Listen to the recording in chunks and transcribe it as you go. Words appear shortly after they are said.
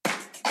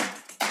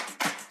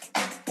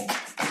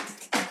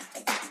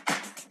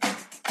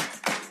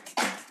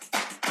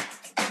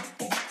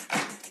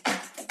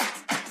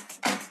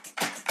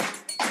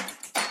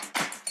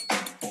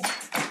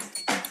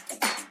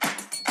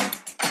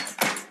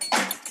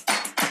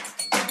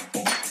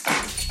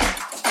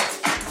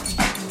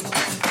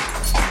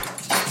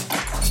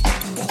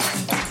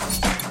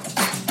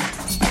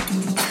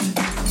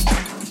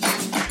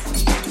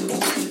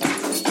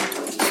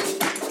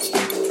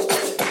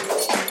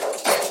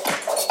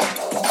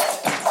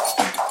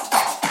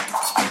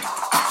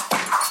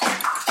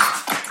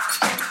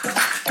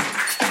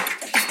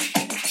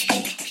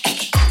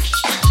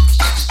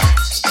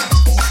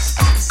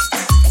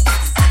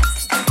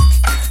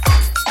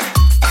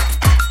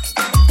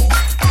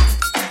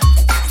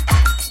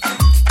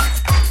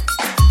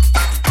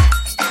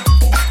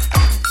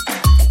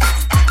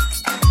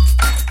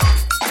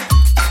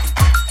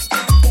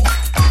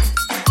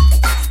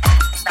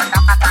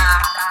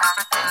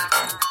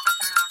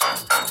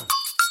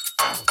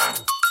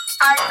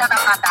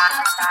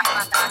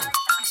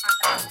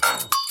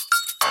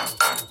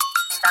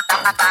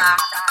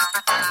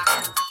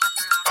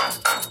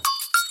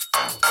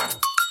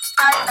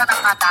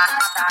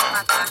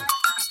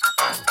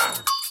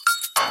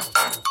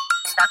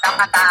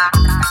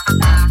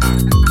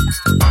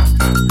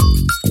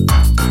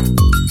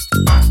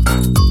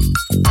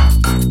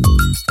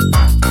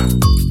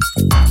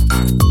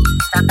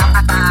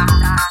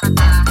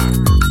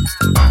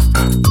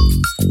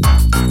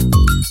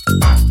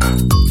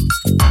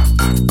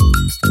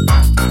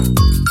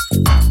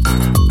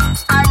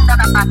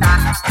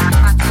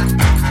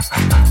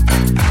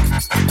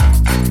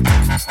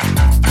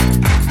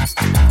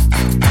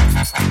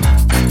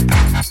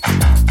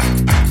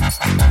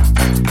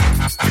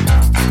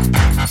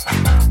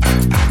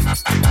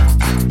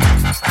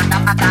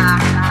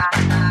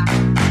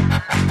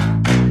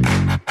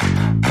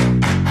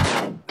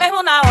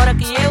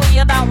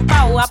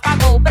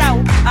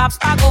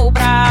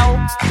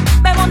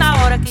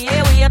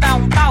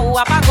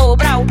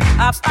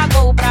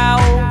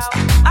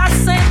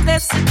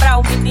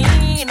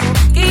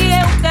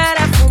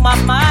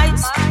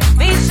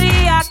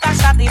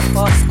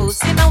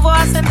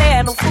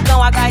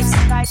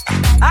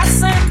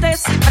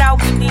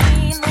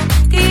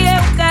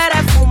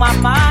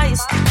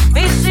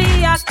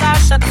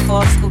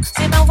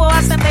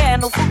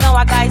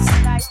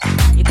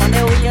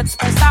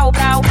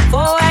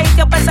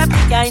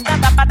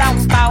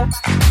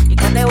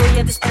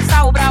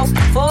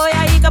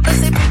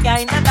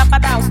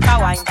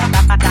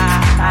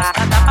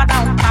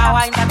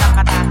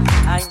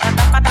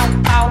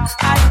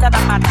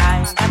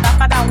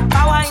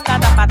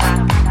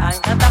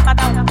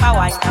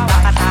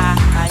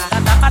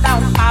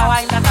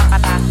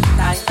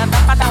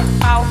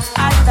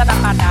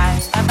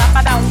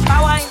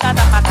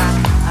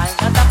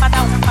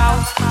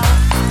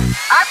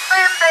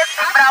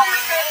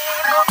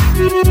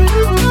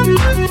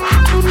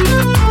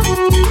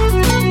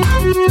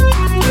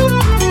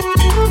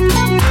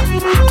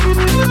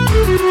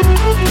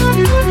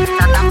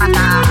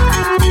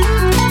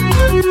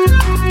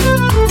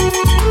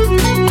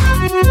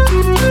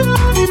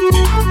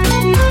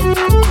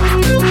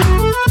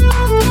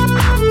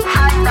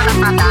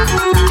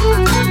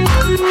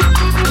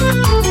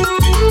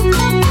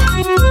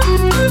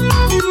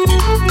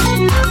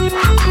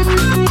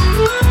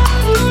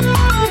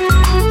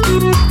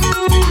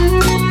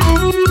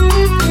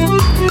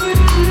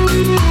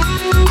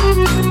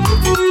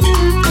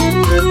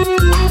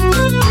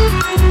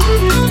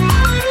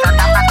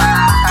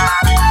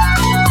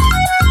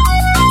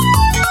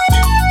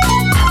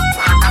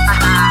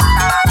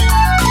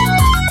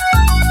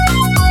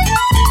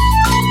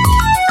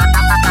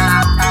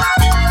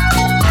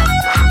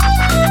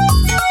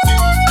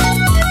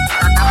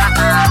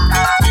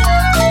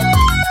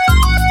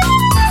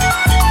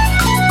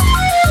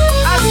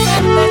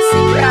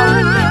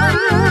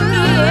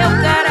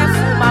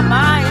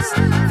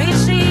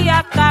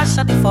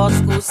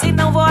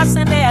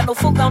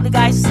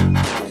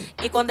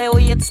Quando eu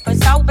ia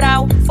dispensar o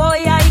brau,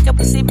 foi aí que eu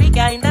percebi que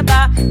ainda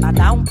dá pra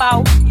dar um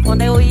pau. E quando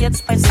eu ia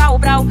dispensar o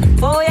brau,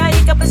 foi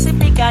aí que eu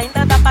percebi que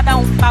ainda dá pra dar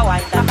um pau.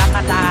 Ainda dá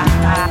pra dar,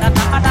 ainda dá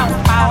pra dar um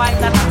pau. Ainda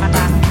dá pra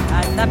dar,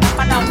 ainda dá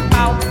pra dar um pau.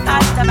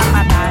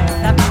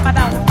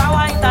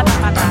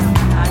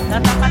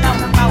 Ainda dá pra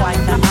dar, ainda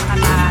dá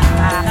pra dar um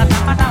pau. Ainda dá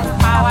pra dar,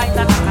 ainda dá pra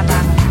dar um pau.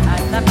 Ainda dá pra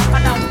dar,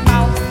 ainda dá pra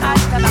dar um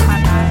pau. Ainda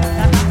dá pra dar,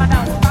 ainda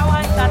dá pra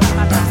dar um pau. Ainda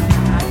dá pra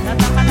dar,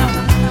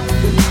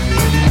 ainda dá pra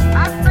dar um pau.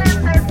 Ainda dá pra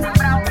dar, ainda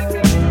dá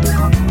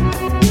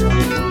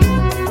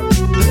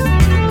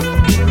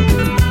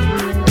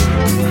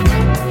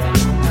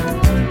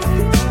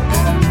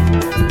pra dar um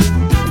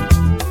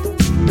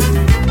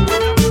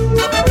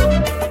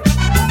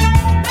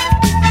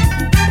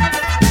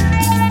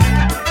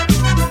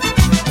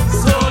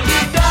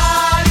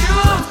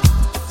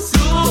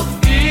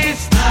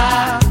pau.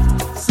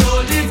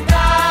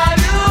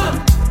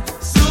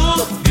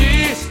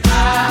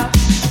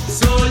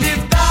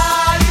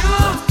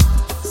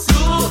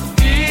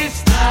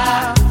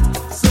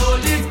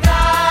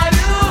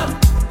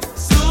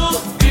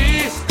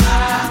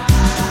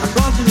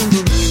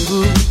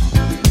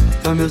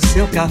 Tome o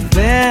seu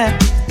café,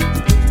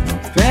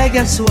 pegue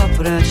a sua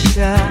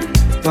prancha,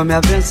 tome a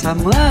benção,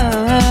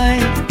 mãe,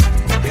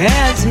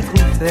 reze com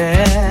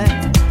fé.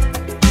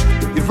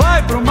 E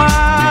vai pro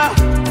mar,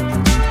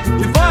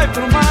 e vai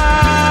pro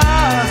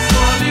mar.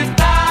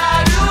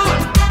 Solitário,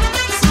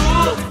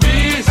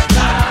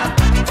 surfista.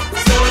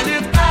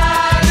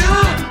 Solitário,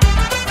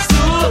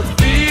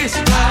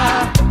 surfista.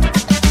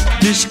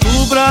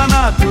 Descubra a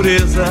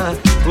natureza,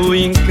 o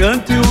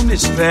encanto e o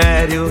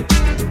mistério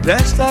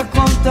desta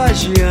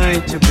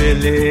contagiante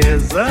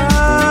beleza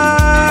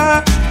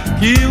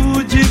que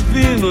o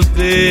divino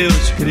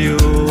Deus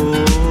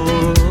criou,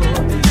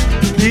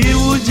 que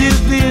o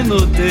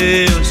divino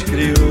Deus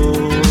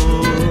criou.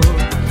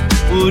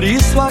 Por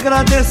isso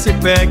agradeça e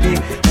pegue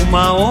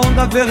uma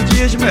onda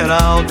verde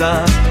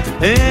esmeralda,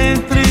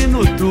 entre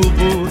no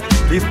tubo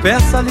e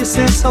peça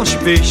licença aos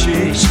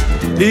peixes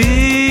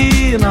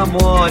e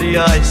namore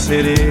as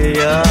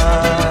sereias.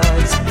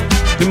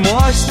 E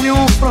mostre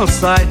um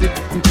frontside,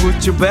 um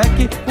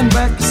cutback, um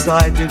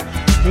backside,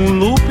 um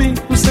looping,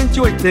 um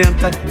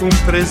 180, um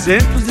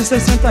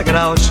 360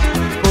 graus,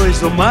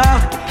 pois o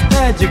mar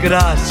é de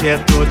graça e é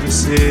todo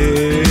seu.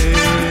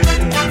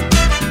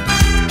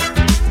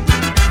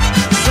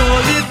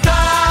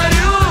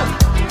 Solitário,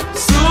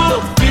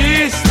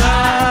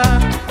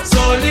 surfista,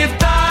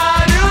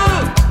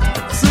 solitário,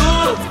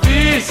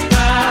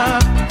 surfista.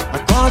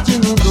 Acorde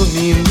no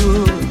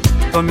domingo,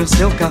 tome o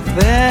seu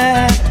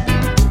café,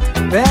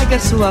 pegue a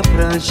sua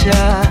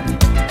prancha,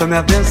 tome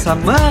a benção,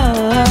 mãe,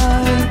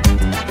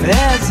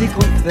 reze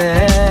com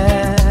fé.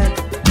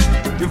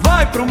 E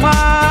vai pro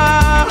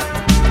mar,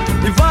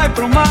 e vai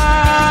pro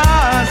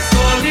mar.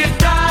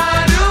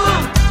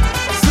 Solitário,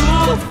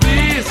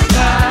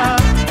 surfista,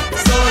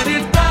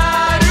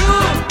 solitário,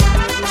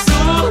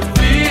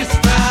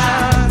 surfista.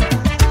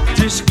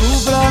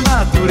 Descubra a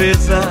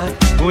natureza,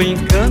 o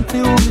encanto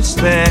e o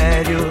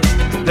mistério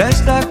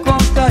desta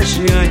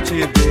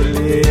contagiante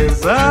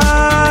beleza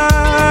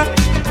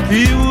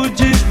que o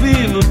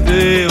divino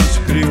Deus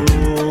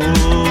criou,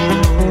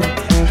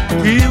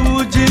 que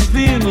o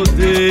divino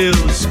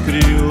Deus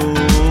criou.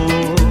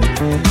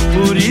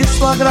 Por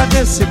isso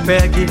agradeça e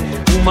pegue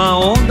uma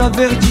onda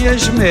verde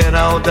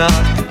esmeralda,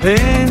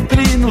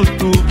 entre no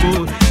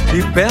tubo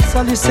e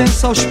peça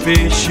licença aos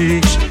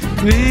peixes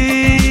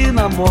e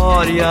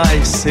namore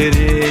as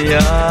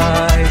sereias.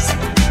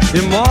 E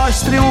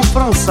mostre um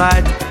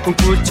frontside, um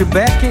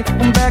cutback,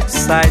 um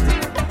backside,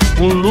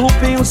 um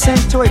looping, um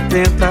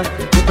 180,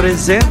 um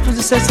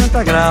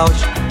 360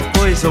 graus,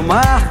 pois o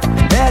mar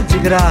é de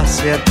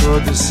graça e é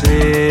todo seu.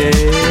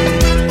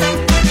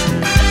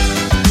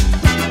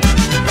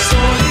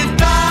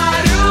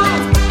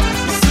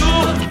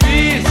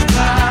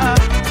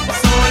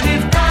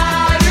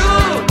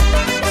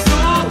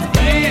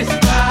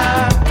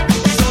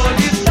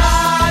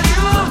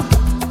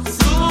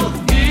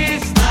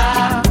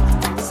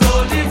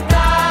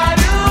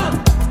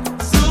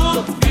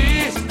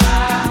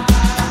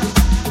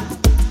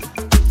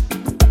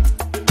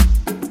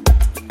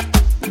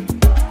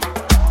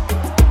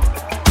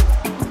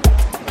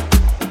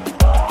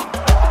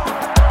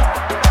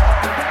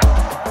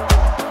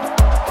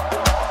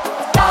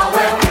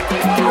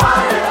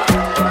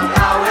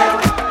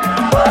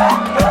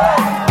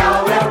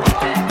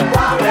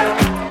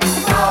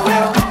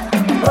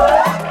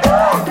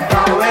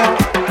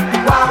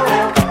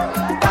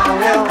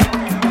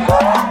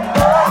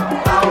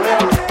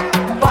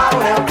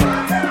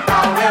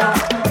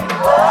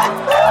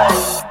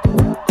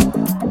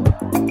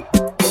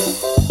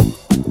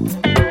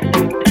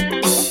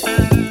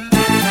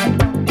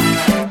 vivir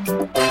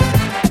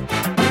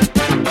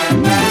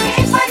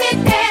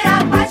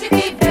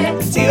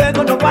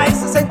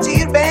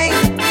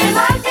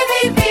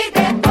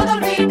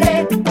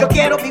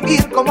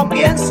como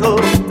pienso.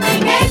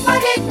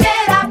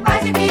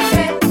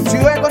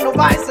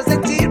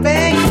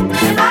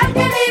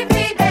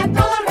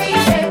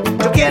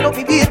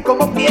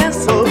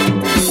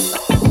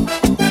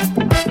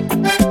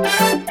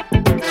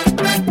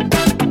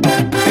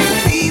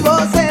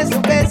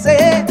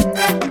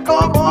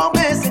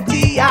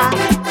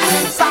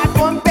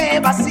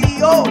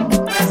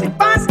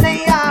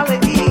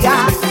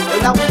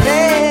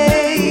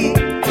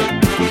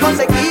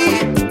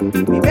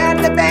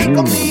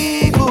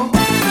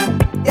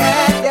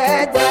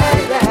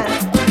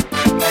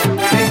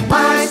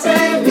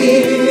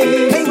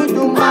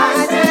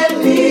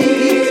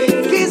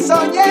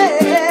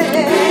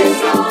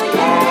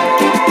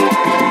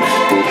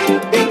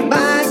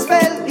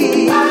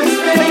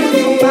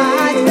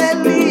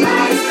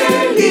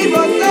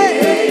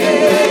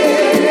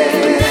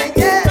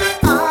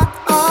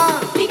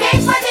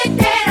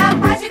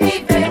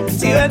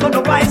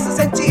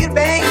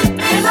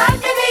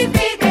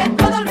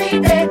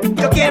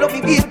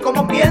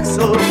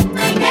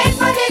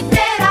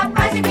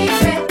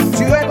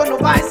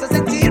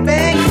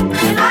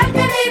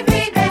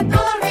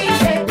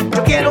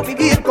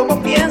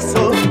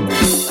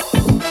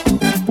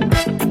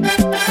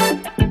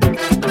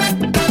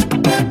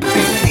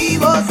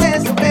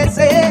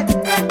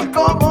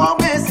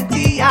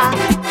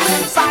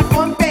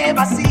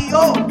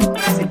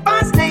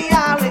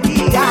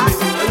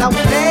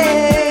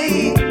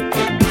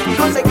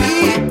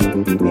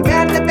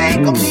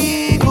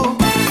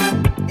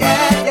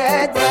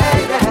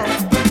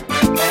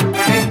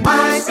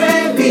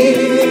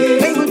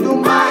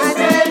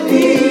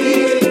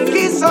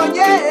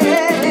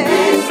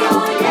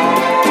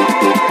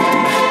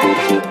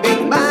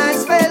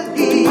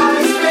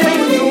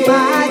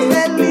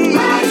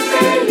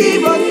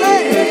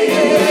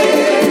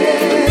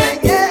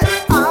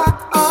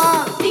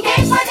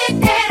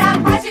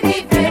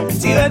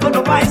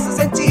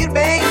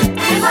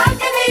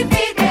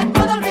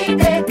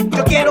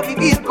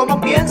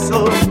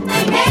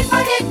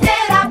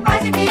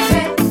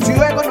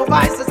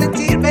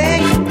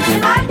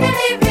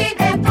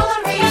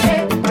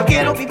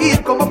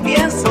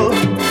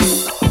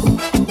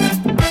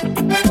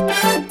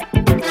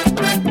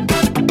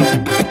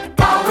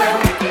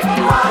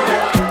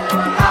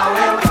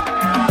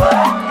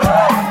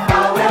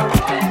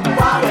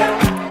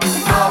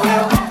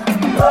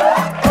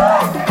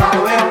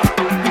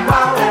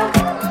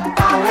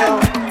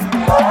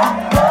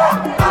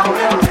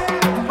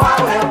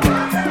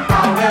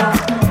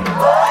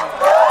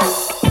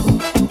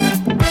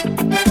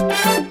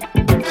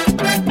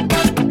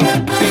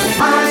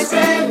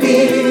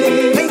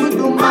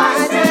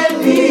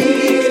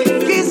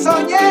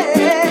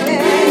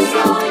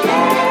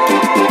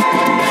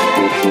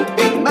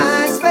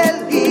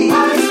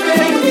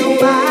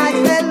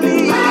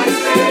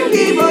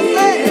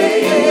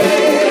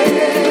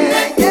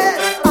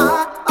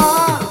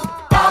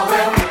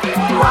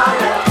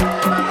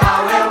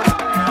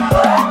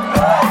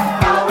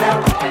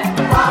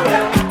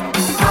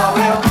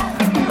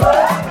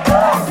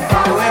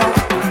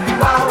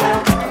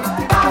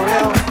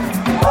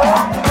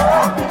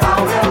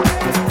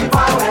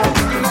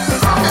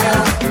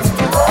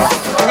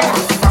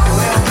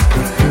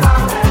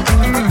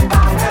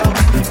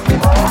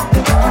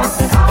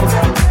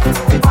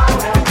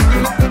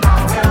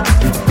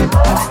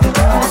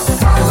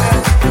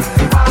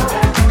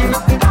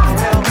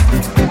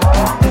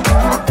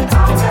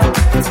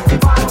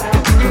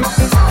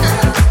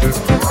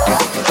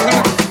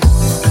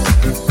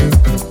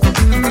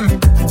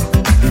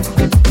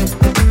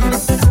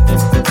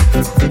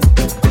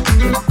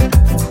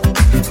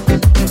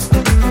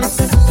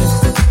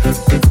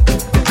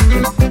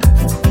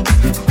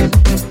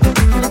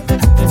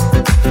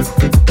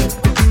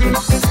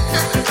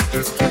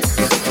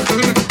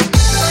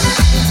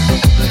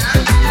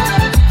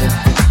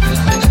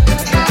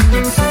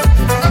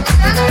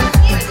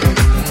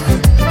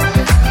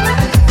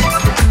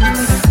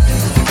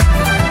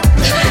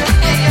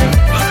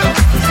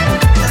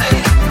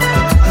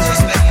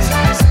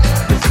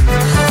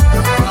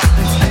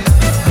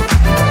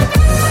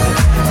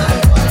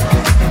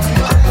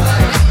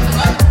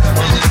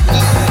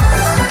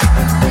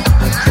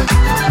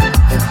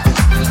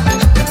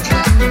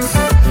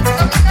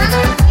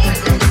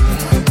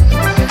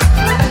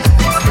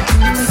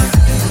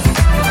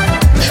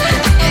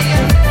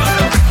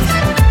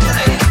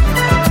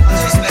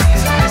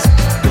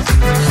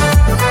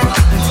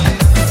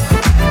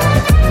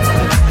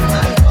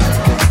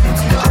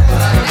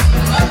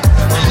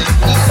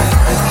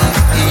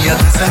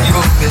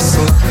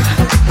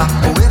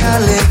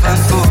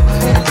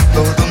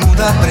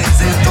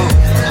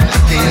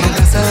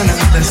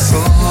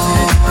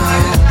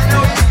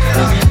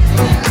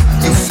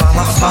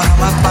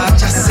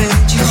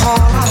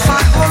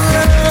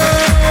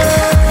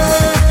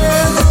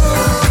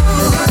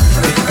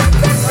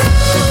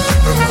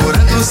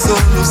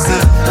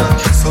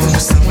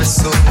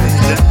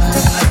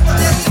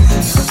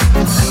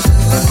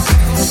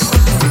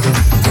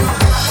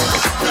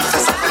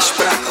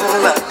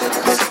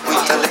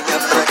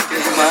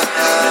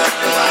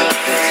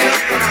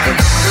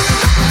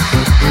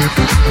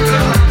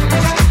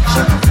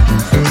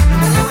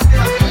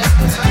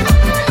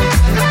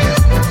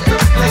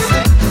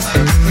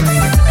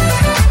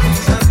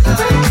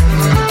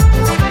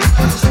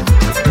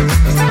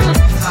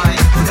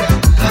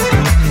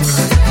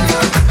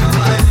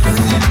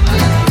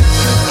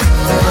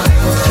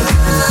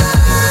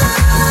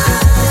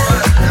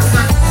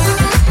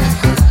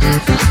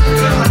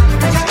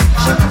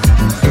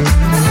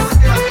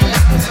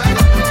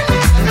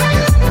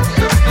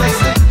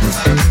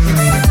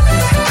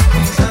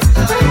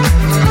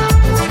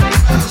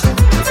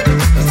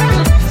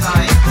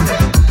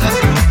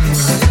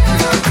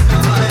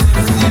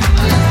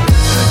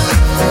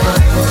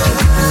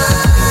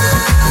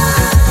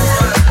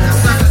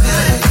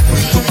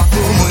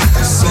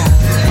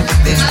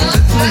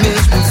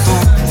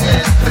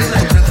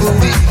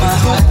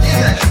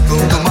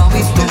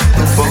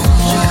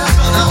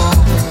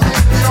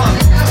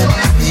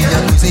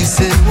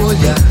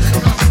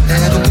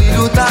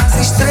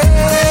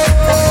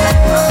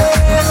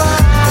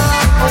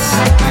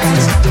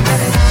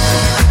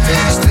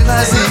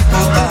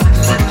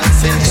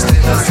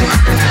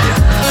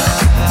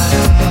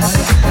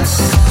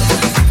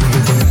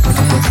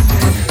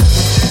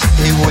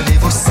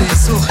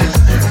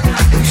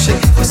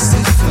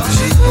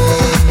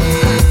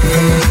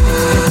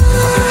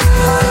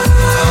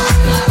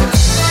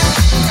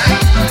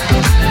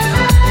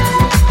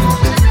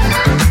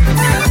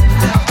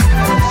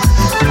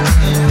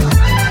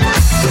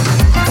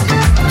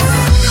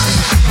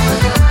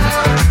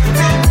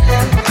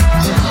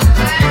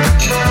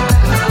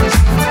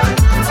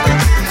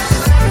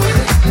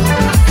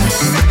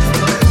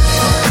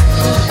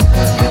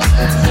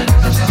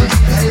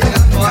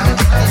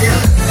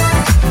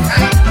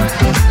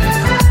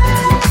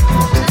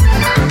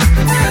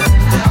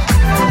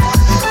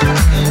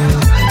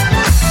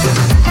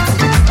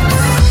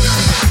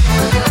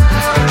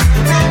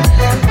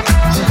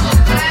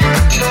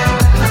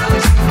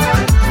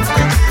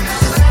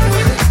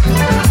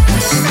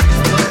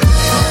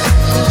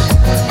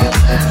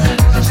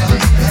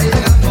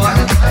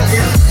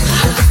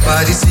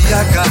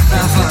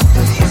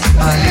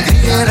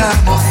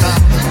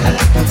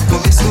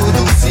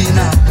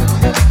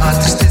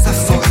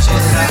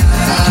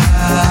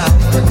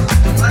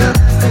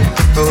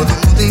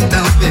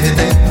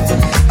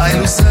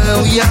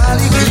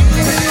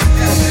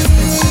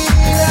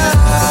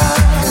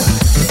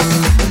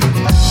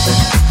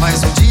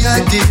 mais um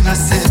dia que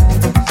nasceu,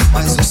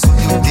 mais um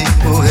sonho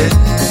que morreu.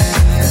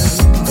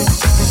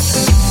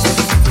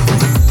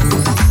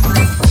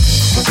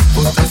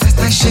 Outra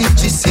festa a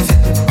gente se vê,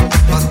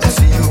 bota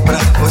fio pra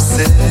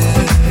você.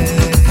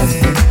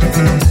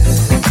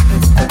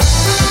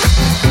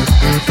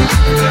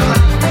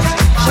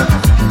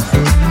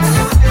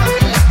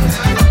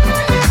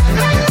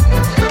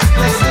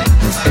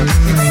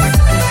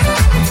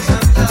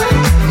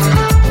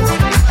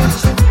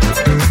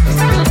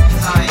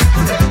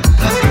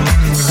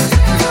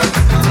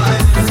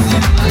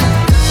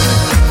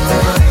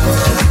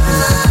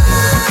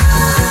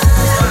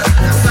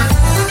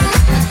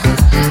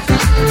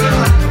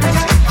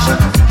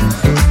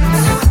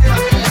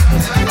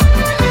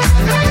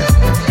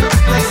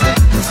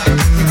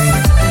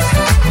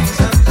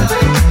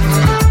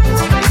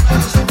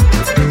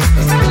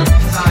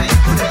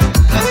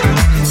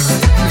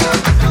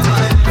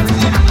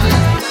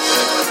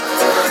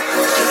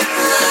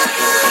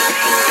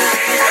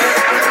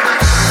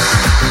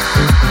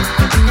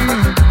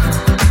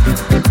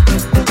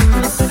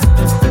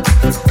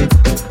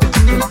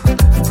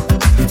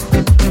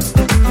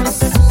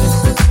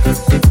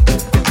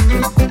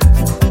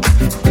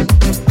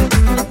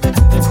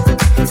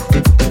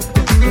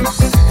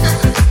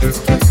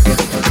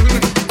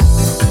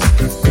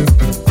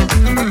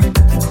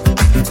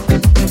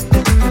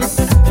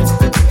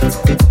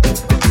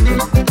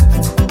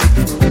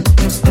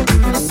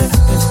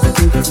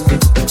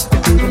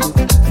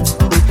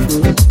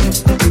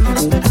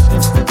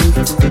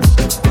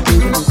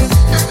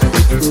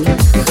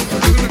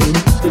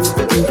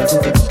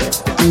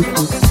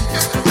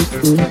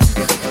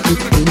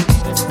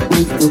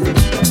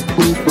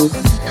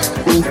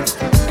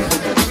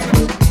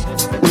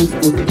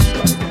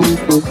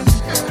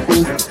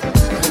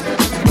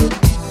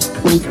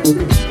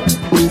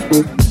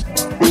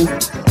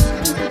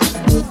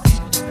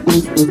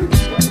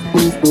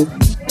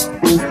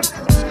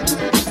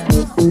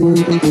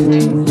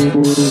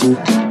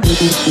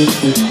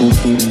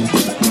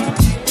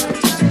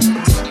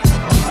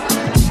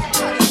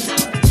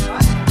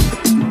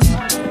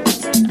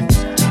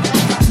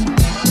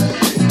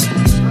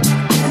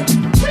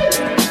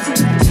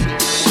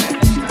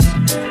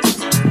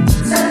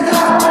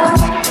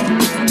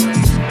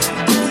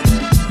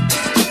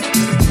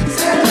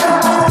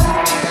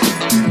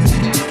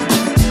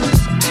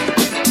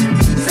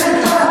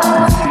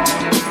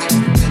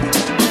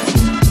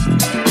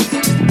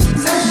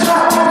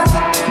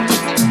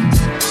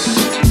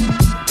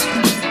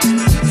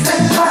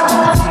 Central.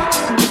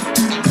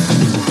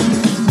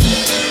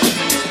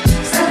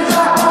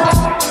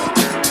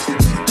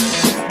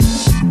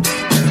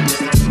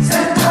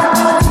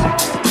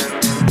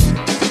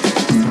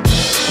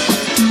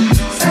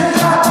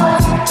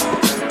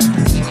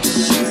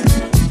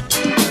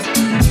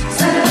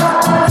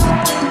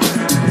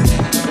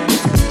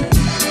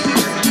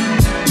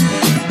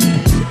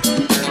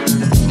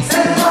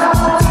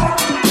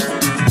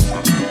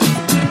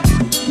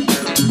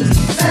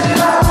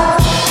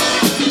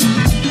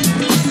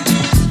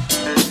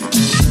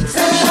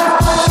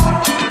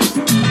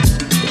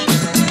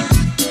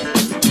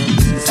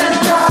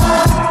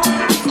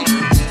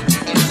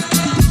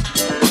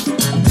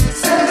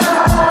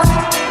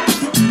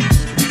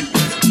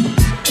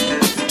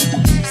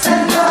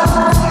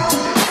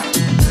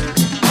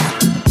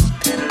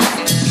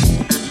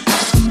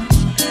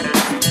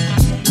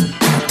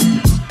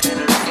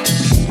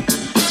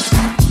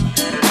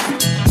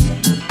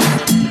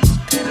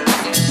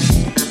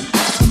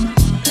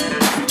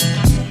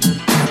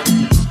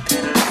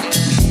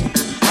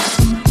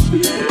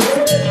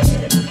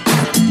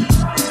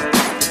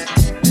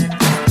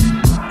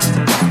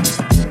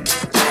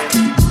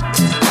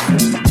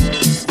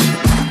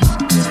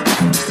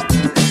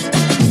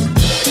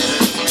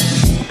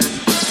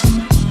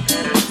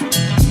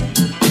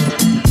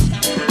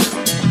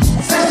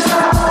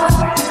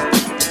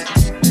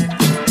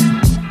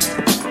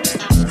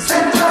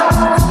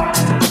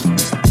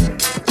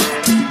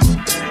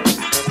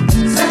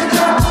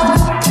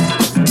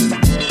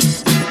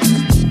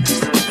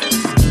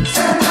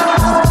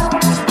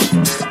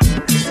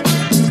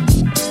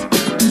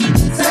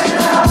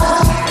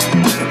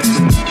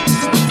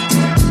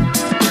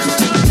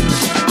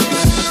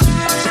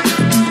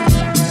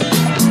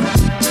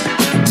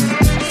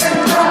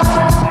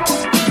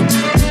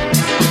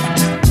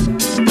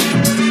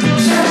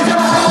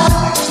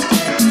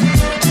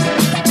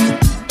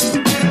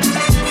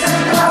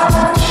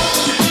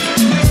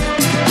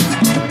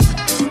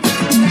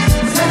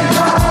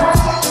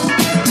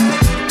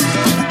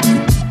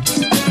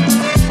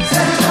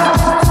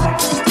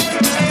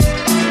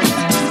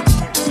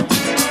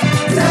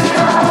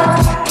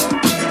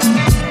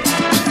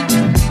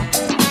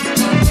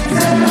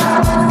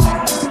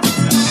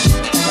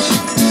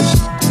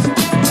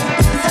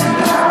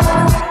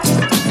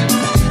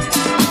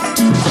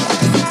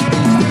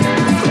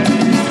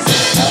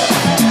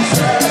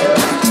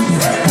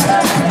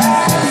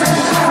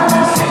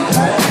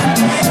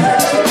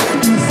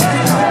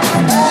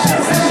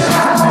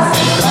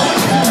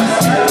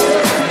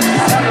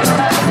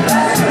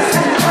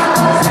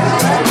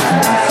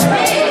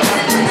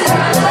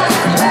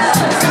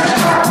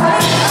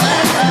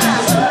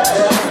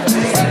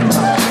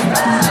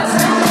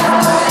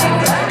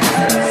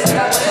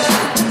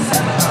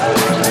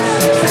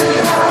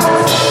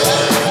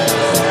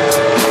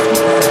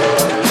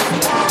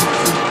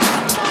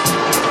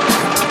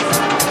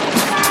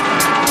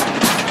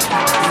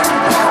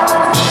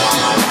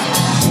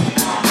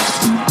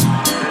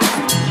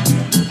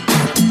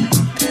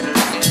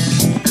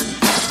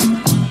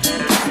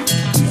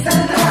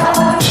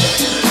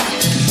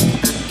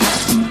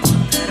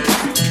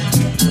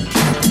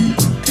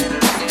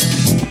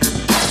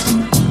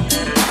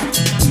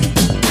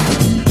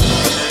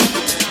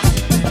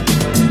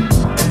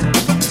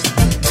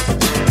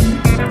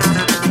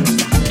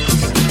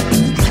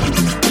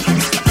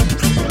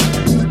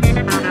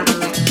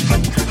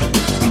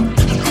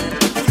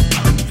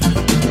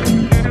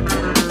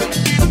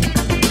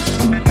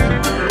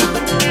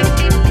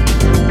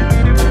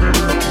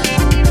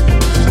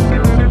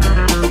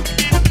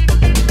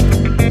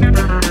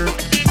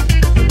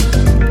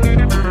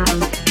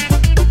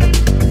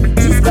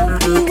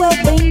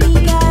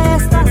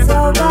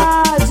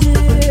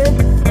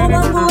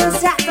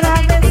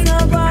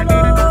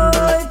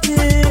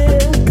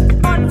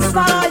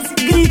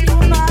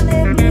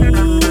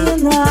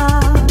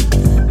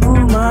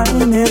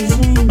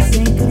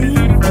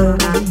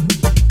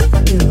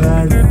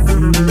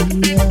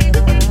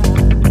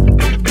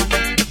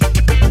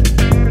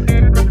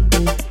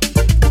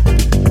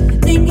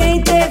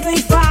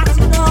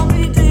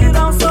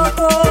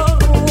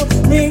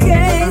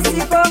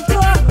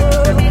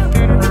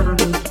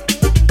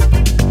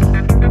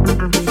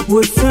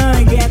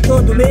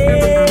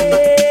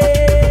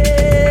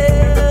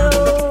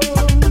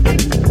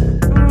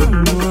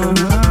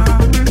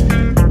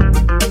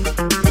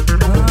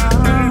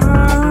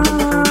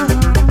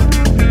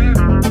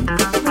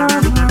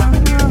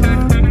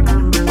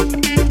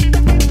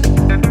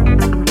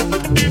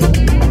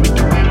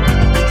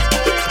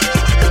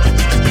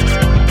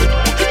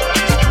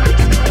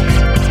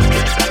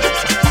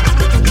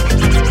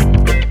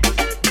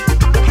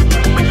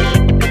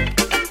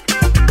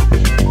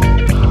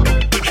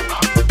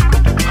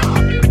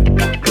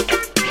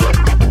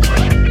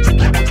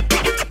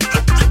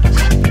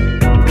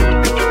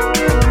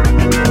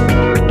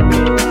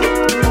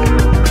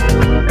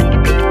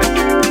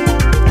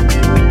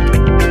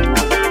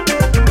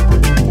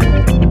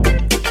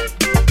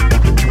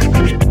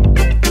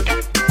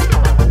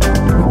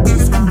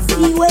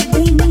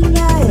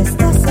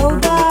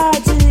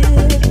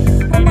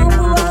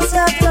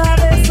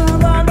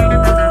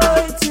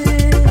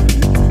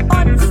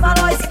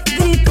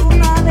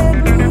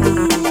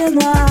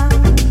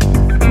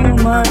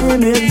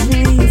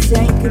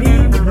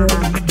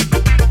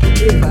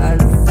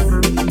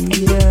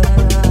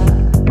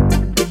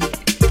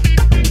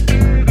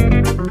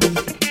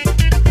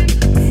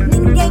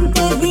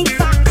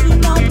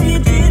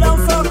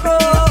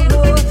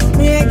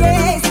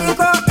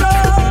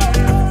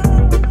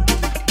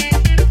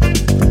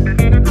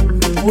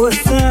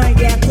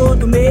 sangue é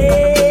todo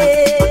meu.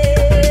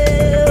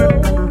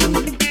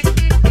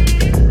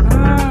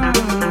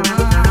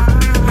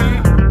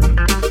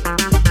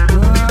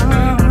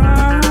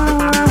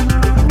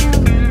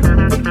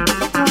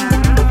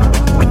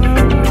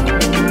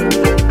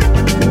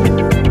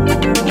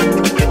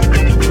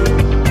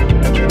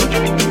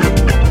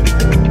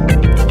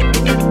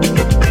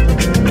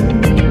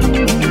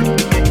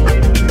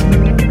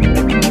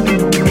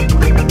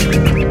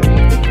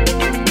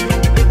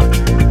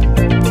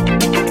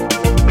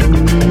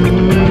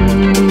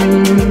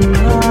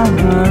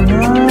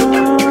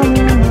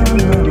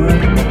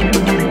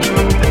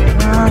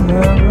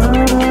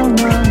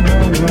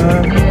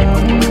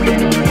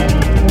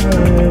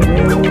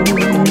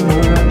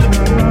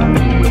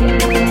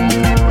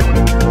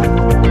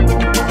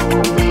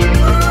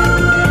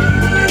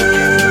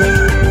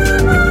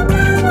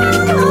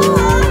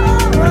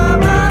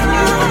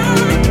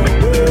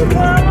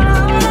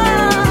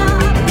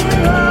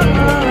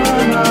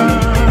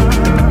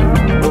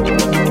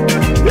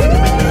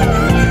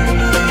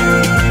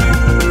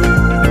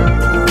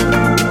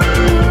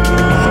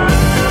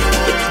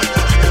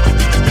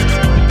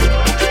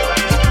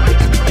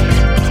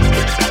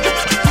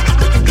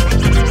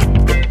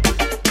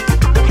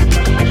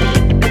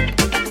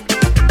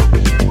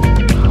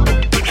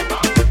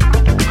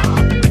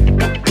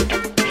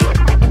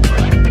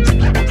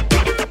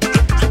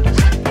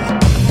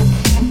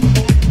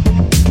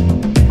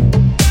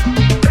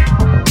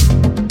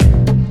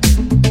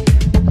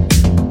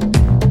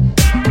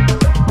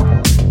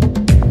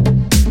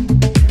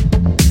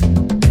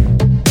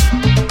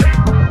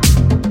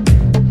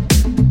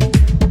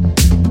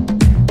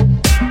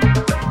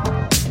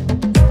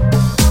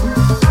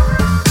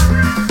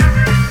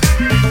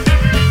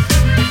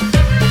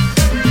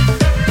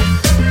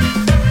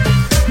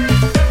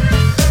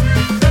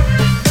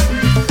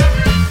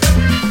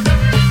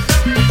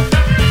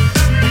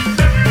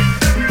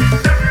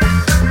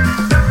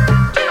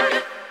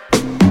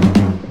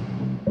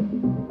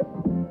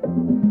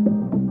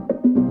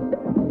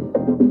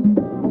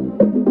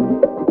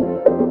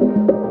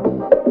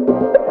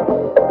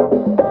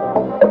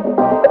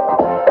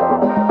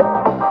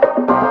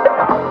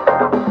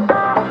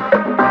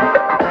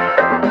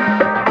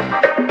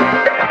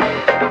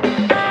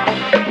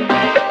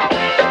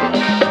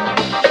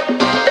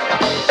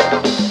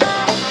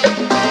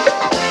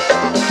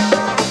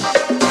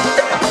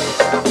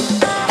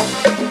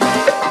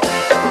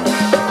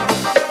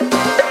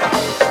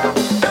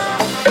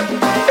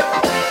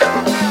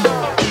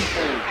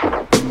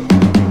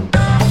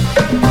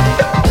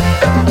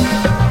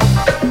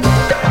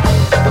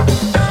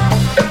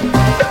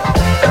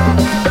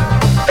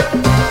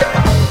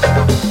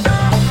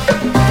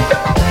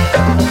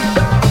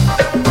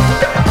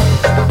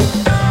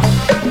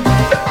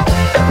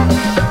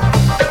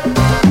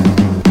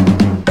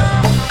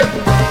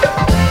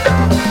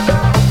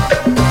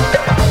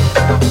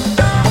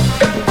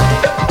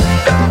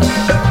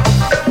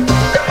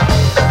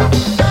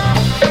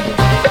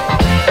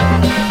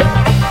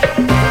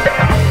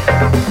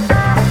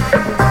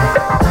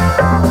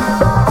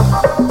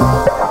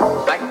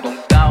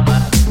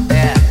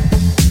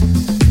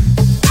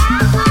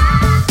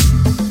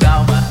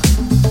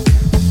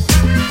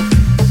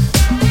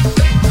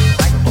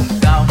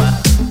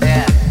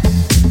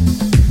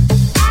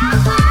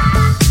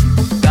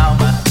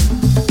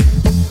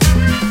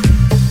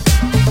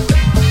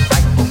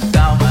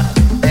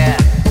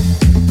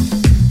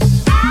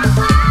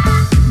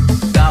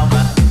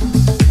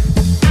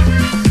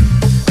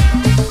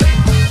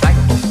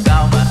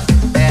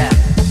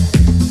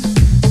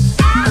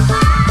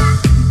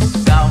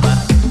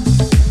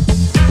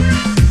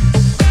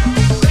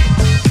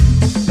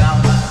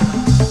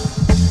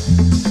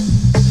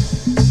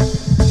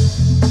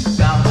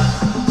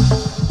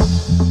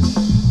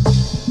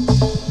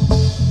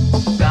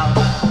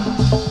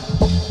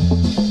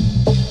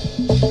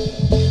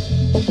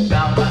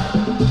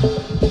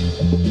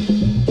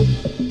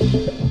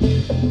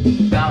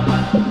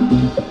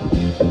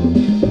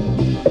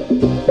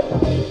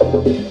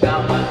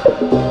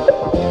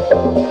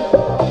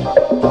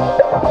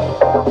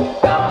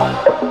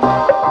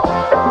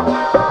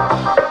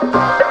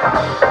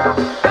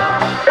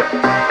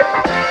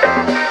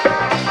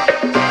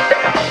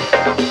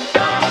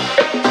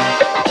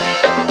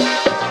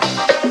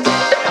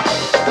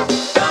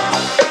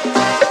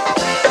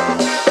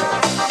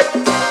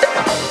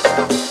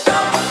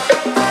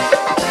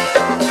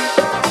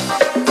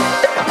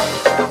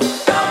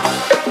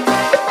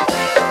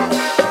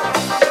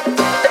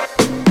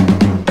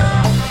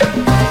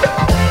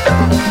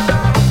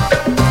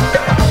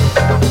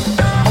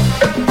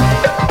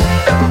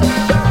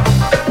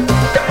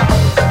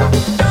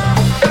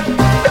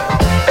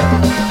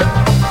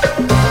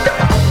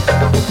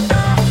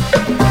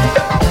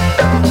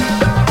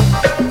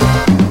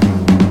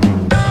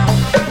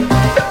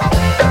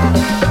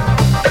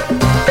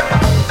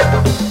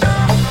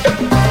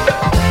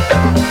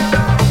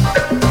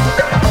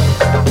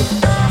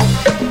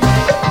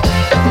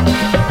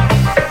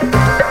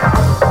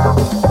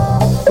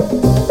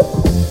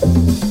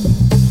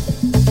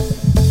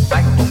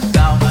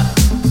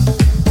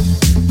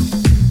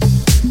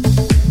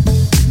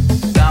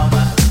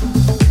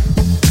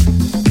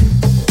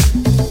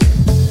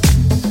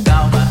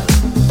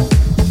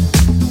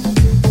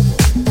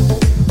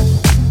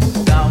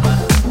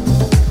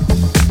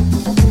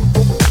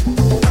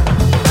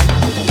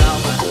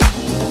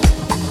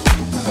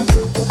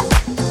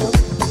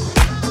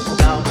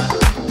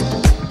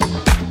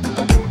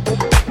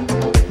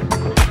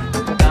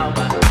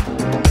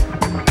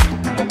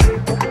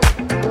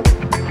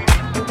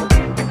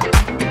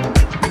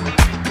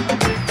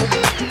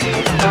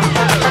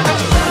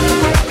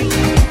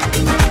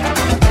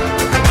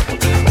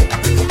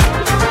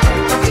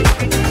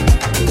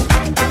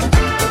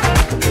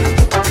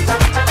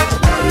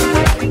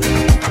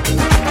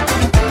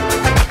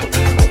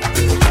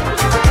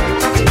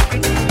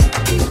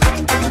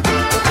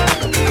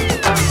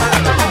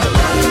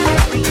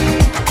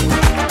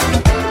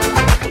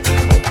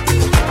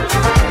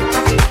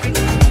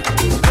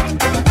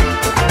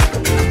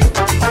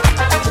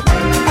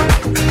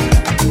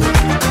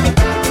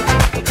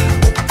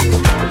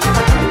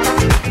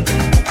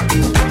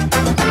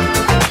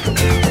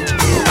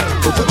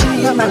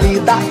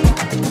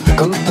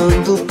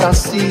 pra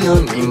se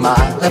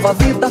animar. Levo a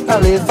vida pra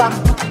levar,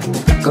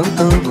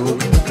 cantando.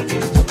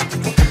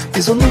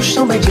 Piso no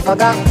chão bem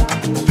devagar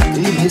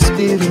e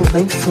respiro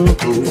bem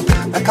fundo.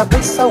 Na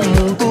cabeça o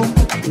mundo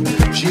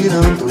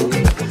girando.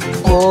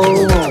 Oh,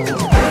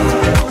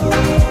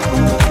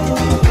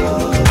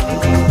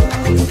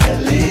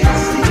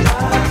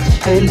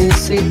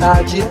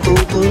 felicidade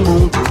todo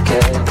mundo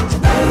quer.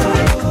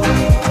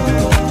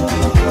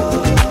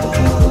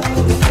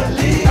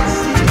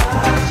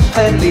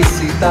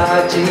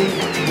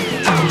 Felicidade.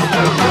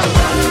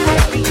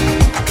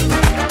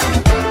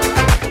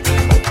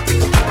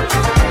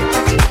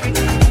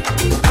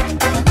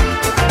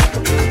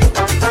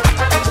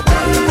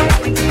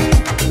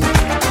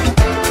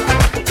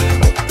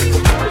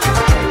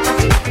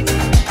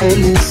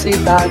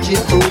 Felicidade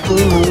todo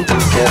mundo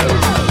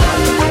quer.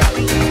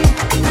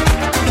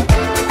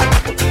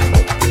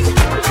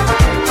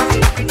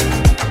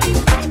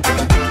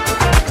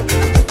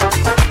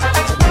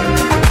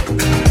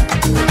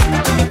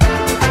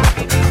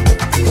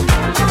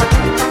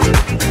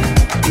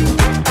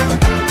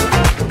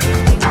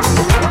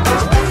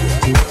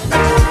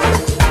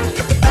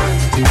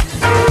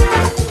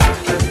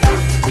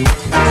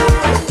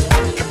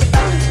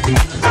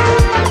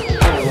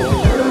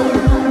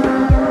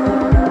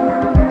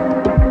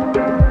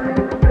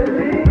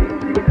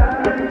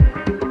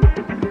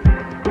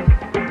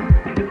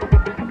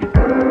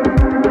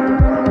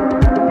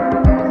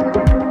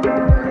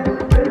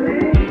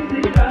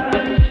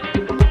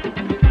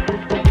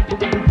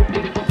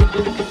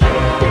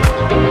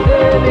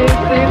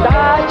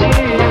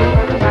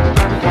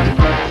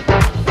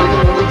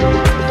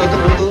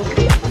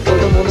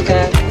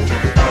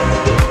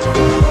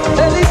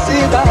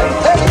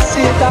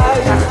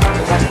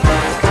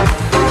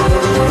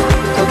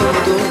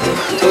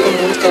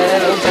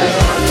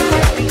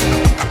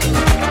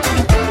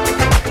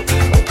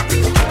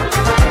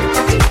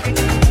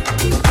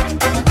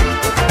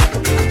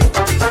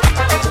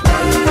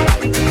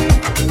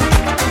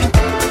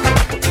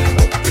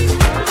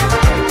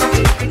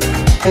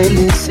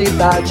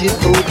 Felicidade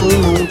todo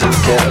mundo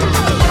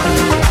quer.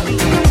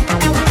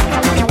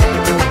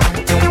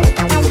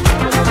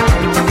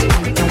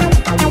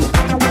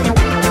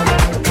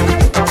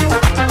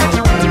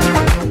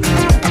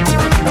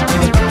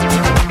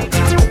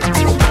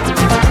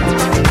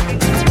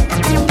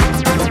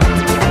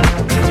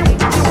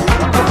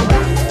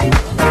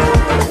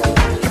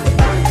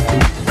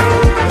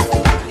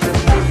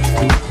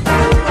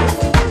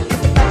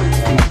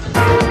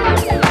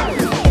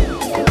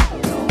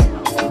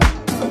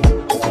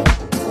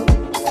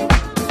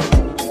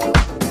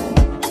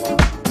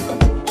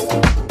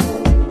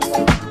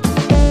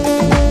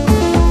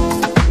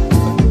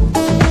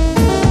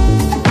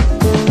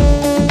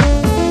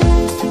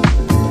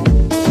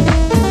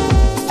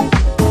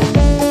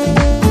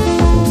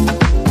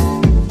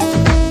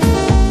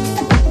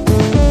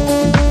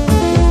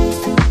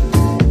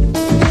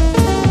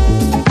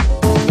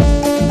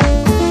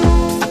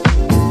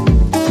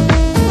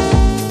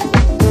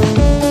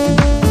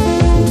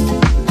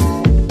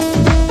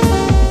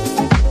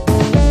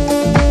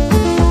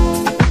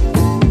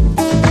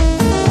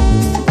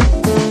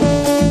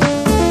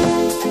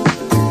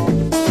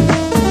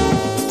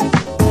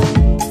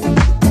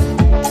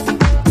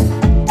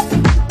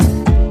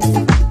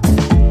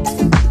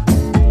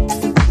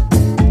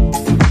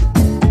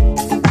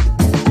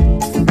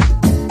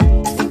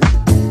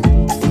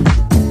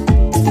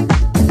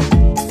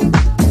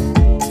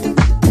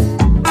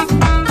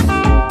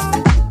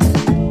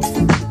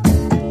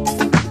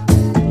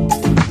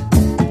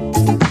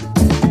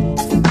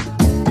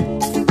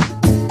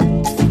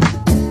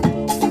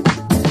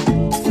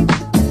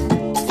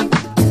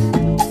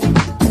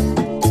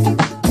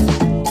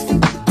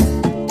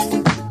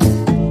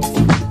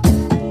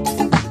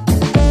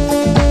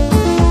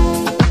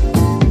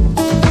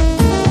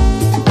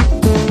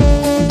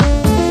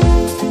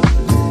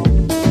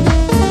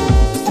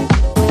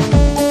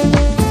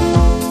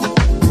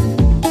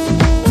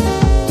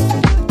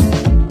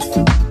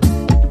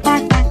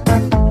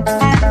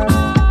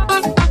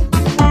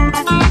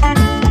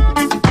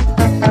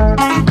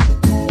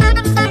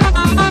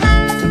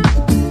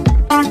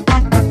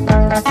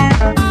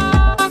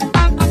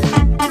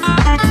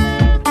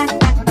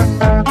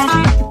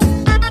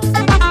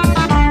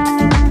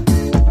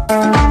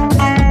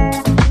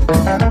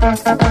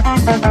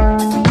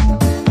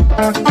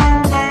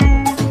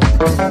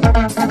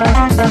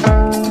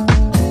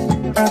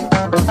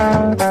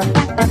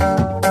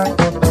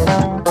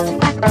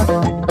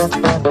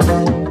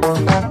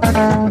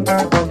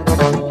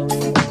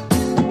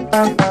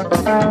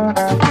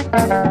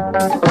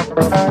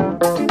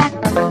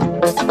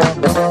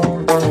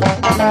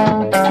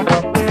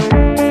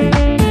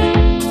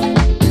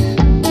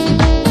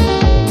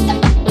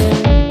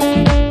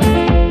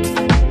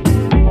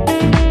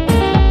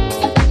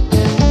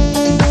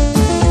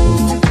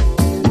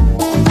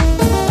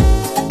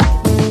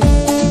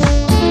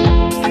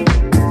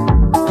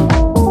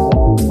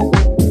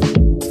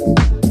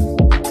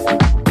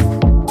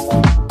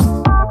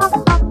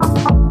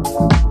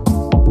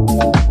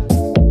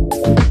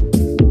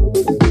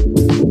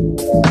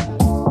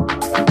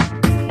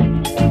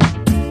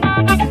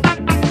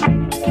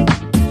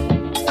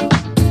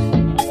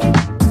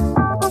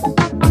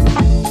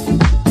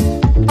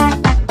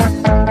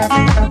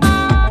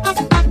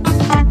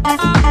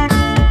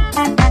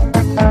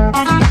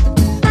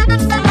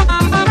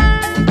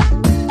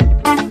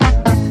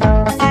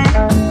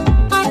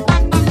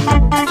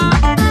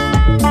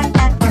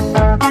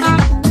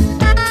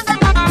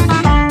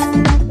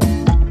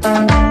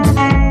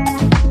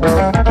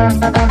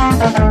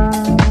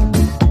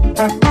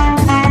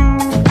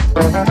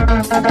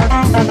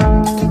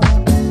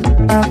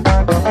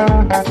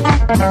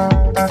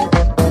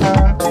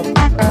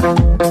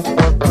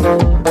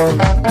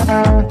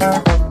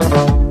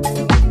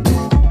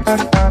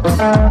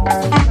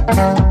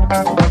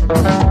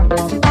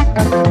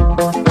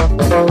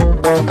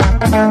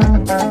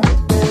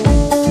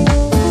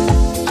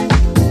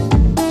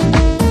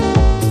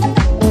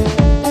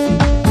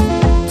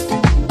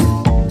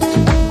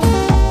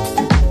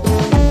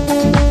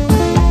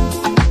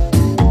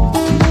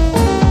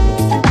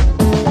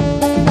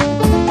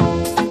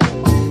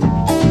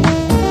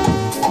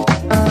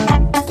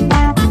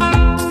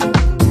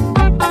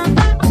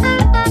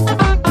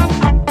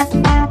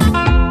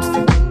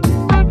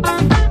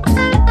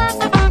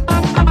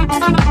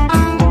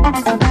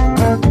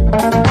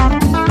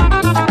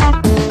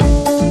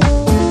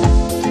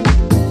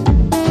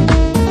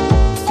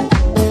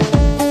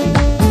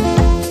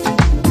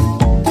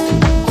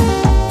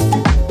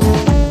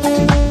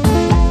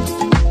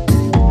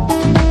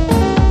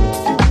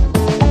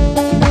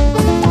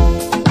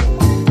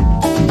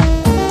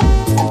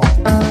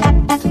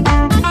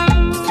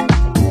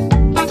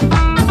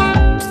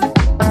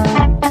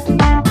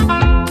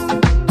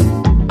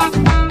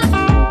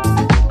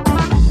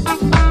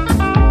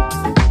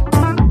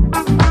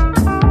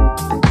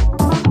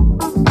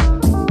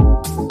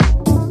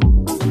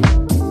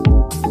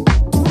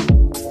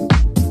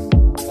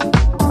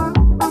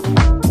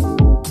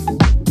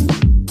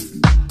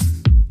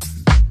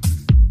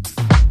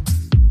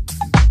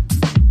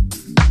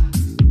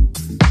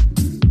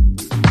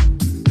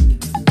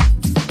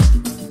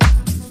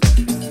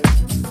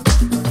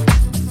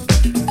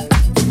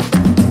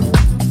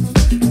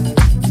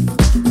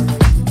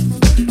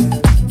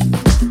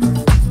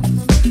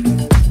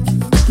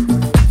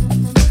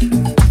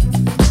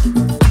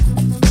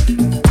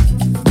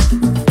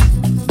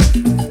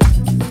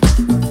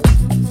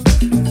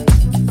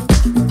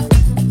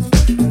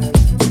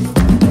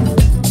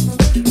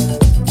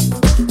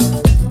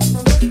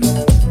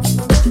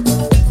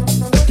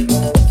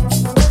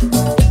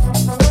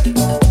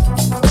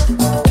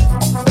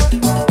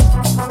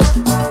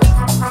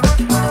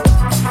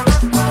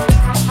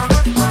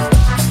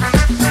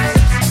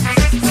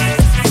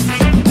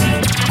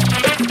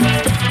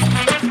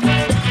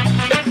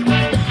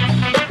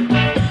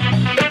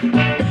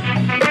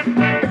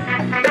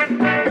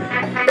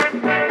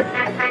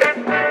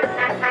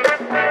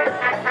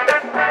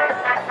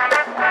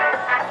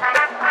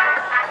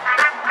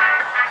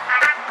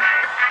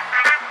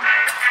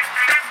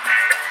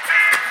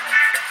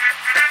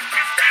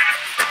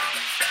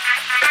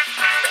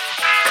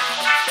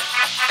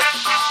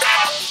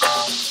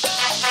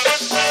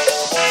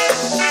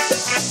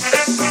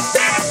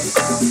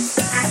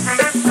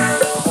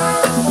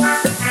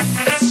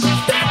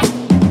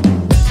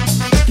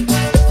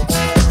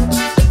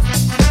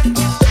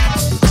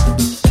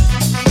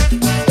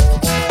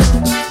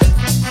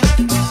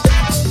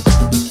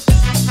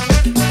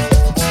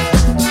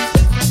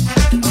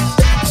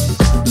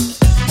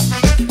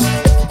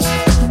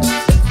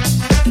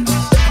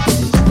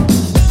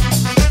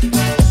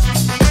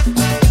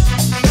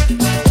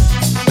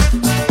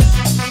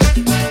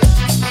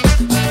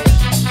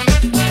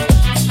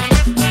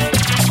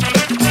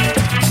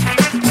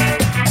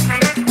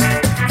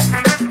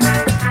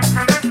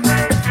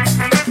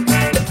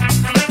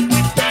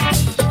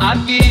 A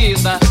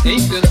vida em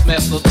seus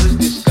métodos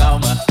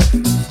descalma,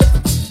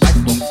 mas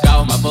com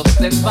calma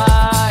você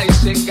vai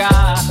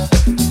chegar.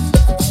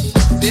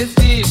 Se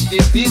existe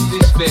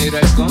desespero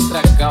é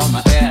contra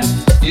calma,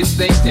 e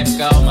sem ter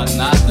calma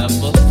nada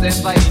você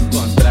vai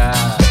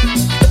encontrar.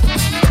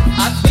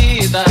 A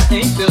vida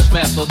em seus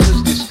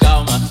métodos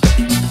descalma,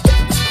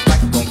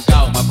 mas com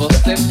calma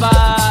você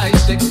vai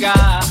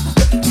chegar.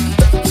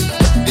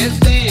 Se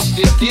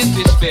existe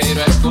desespero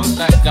é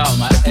contra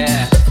calma,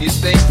 e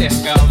sem ter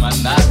calma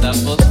nada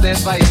você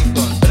vai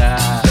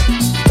encontrar.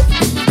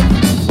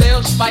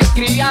 Deus Pai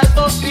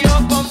Criador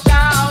criou com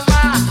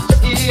calma,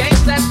 e em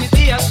 7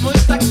 dias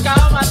muita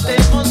calma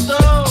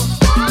demonstrou.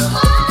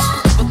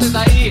 Vocês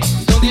aí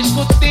estão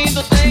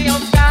discutindo, tenham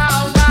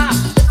calma,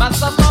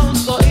 faça só um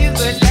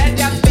sorriso, ele é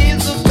de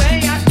aviso,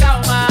 venha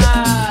calma.